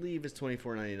Switch, I believe it's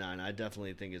 $24.99. I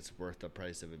definitely think it's worth the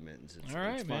price of admittance. It's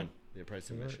fun. Man. The price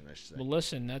of admission, I should say. Well,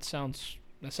 listen, that sounds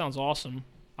awesome.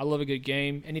 I love a good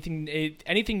game. Anything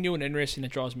new and interesting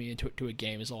that draws me into a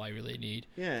game is all I really need.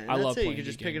 Yeah, and I that's love it. playing You can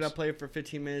just pick it up, play it for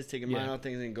 15 minutes, take your mind out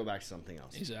things, and go back to something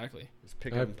else. Exactly. Just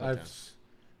pick it up and put it down.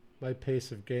 My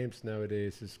pace of games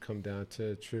nowadays has come down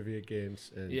to trivia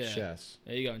games and chess.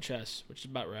 There you go, and chess, which is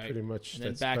about right. Pretty much. And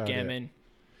then backgammon.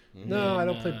 No, I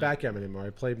don't play backgammon anymore. I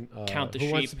play Count the Who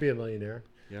Sheep. Wants to Be a Millionaire.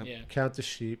 Yeah. Count the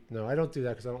Sheep. No, I don't do that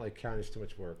because I don't like counting. It's too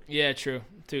much work. Yeah, true.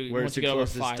 Where's the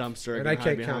closest dumpster and I I can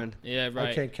can't hide count. behind? Yeah, right.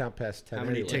 I can't count past 10. How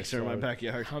many anyway, ticks are in my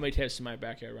backyard? How many ticks in my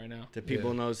backyard right now? Do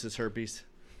people notice it's herpes?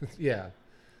 Yeah.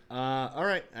 All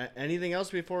right. Anything else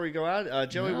before we go out?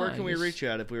 Joey, where can we reach you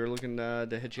at if we were looking to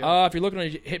hit you up? If you're looking to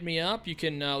hit me up, you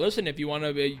can listen. If you want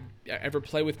to ever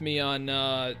play with me on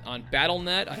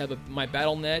BattleNet, I have my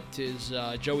BattleNet is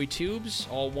Joey Tubes,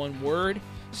 all one word.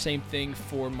 Same thing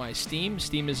for my Steam.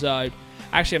 Steam is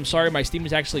actually, I'm sorry, my Steam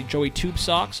is actually Joey Tube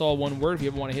Socks, all one word. If you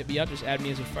ever want to hit me up, just add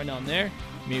me as a friend on there.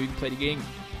 Maybe we can play the game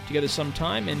together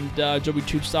sometime. And Joey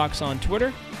Tube Socks on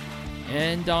Twitter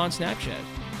and on Snapchat.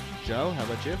 Joe, how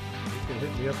about you? You can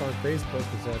hit me up on Facebook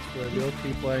because that's where you'll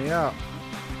keep playing out.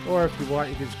 Or if you want,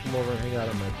 you can just come over and hang out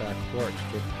on my back porch,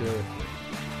 drink beer with me.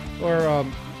 Or,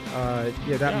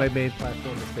 my main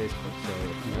platform is Facebook. So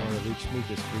if you want to reach me,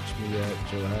 just reach me at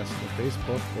Joe Hassan on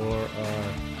Facebook or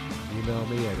email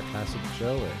me at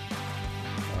HassanJoe@63gmail.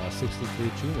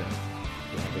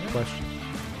 If you have a question.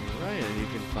 All right, and you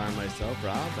can find myself,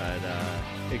 Rob, at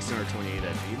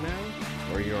Ixner28@gmail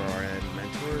or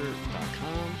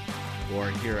yourrnmentor.com or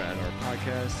here at our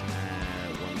podcast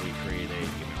when we create a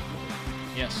email form.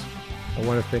 Yes. I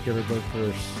want to thank everybody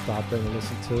for stopping and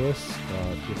listening to us.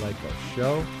 If you like our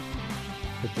show,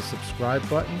 hit the subscribe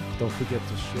button. Don't forget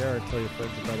to share and tell your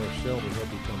friends about our show. We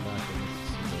hope you come back and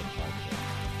listen to more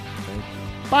podcasts. Thank you.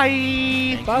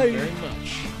 Bye. Thank you very much.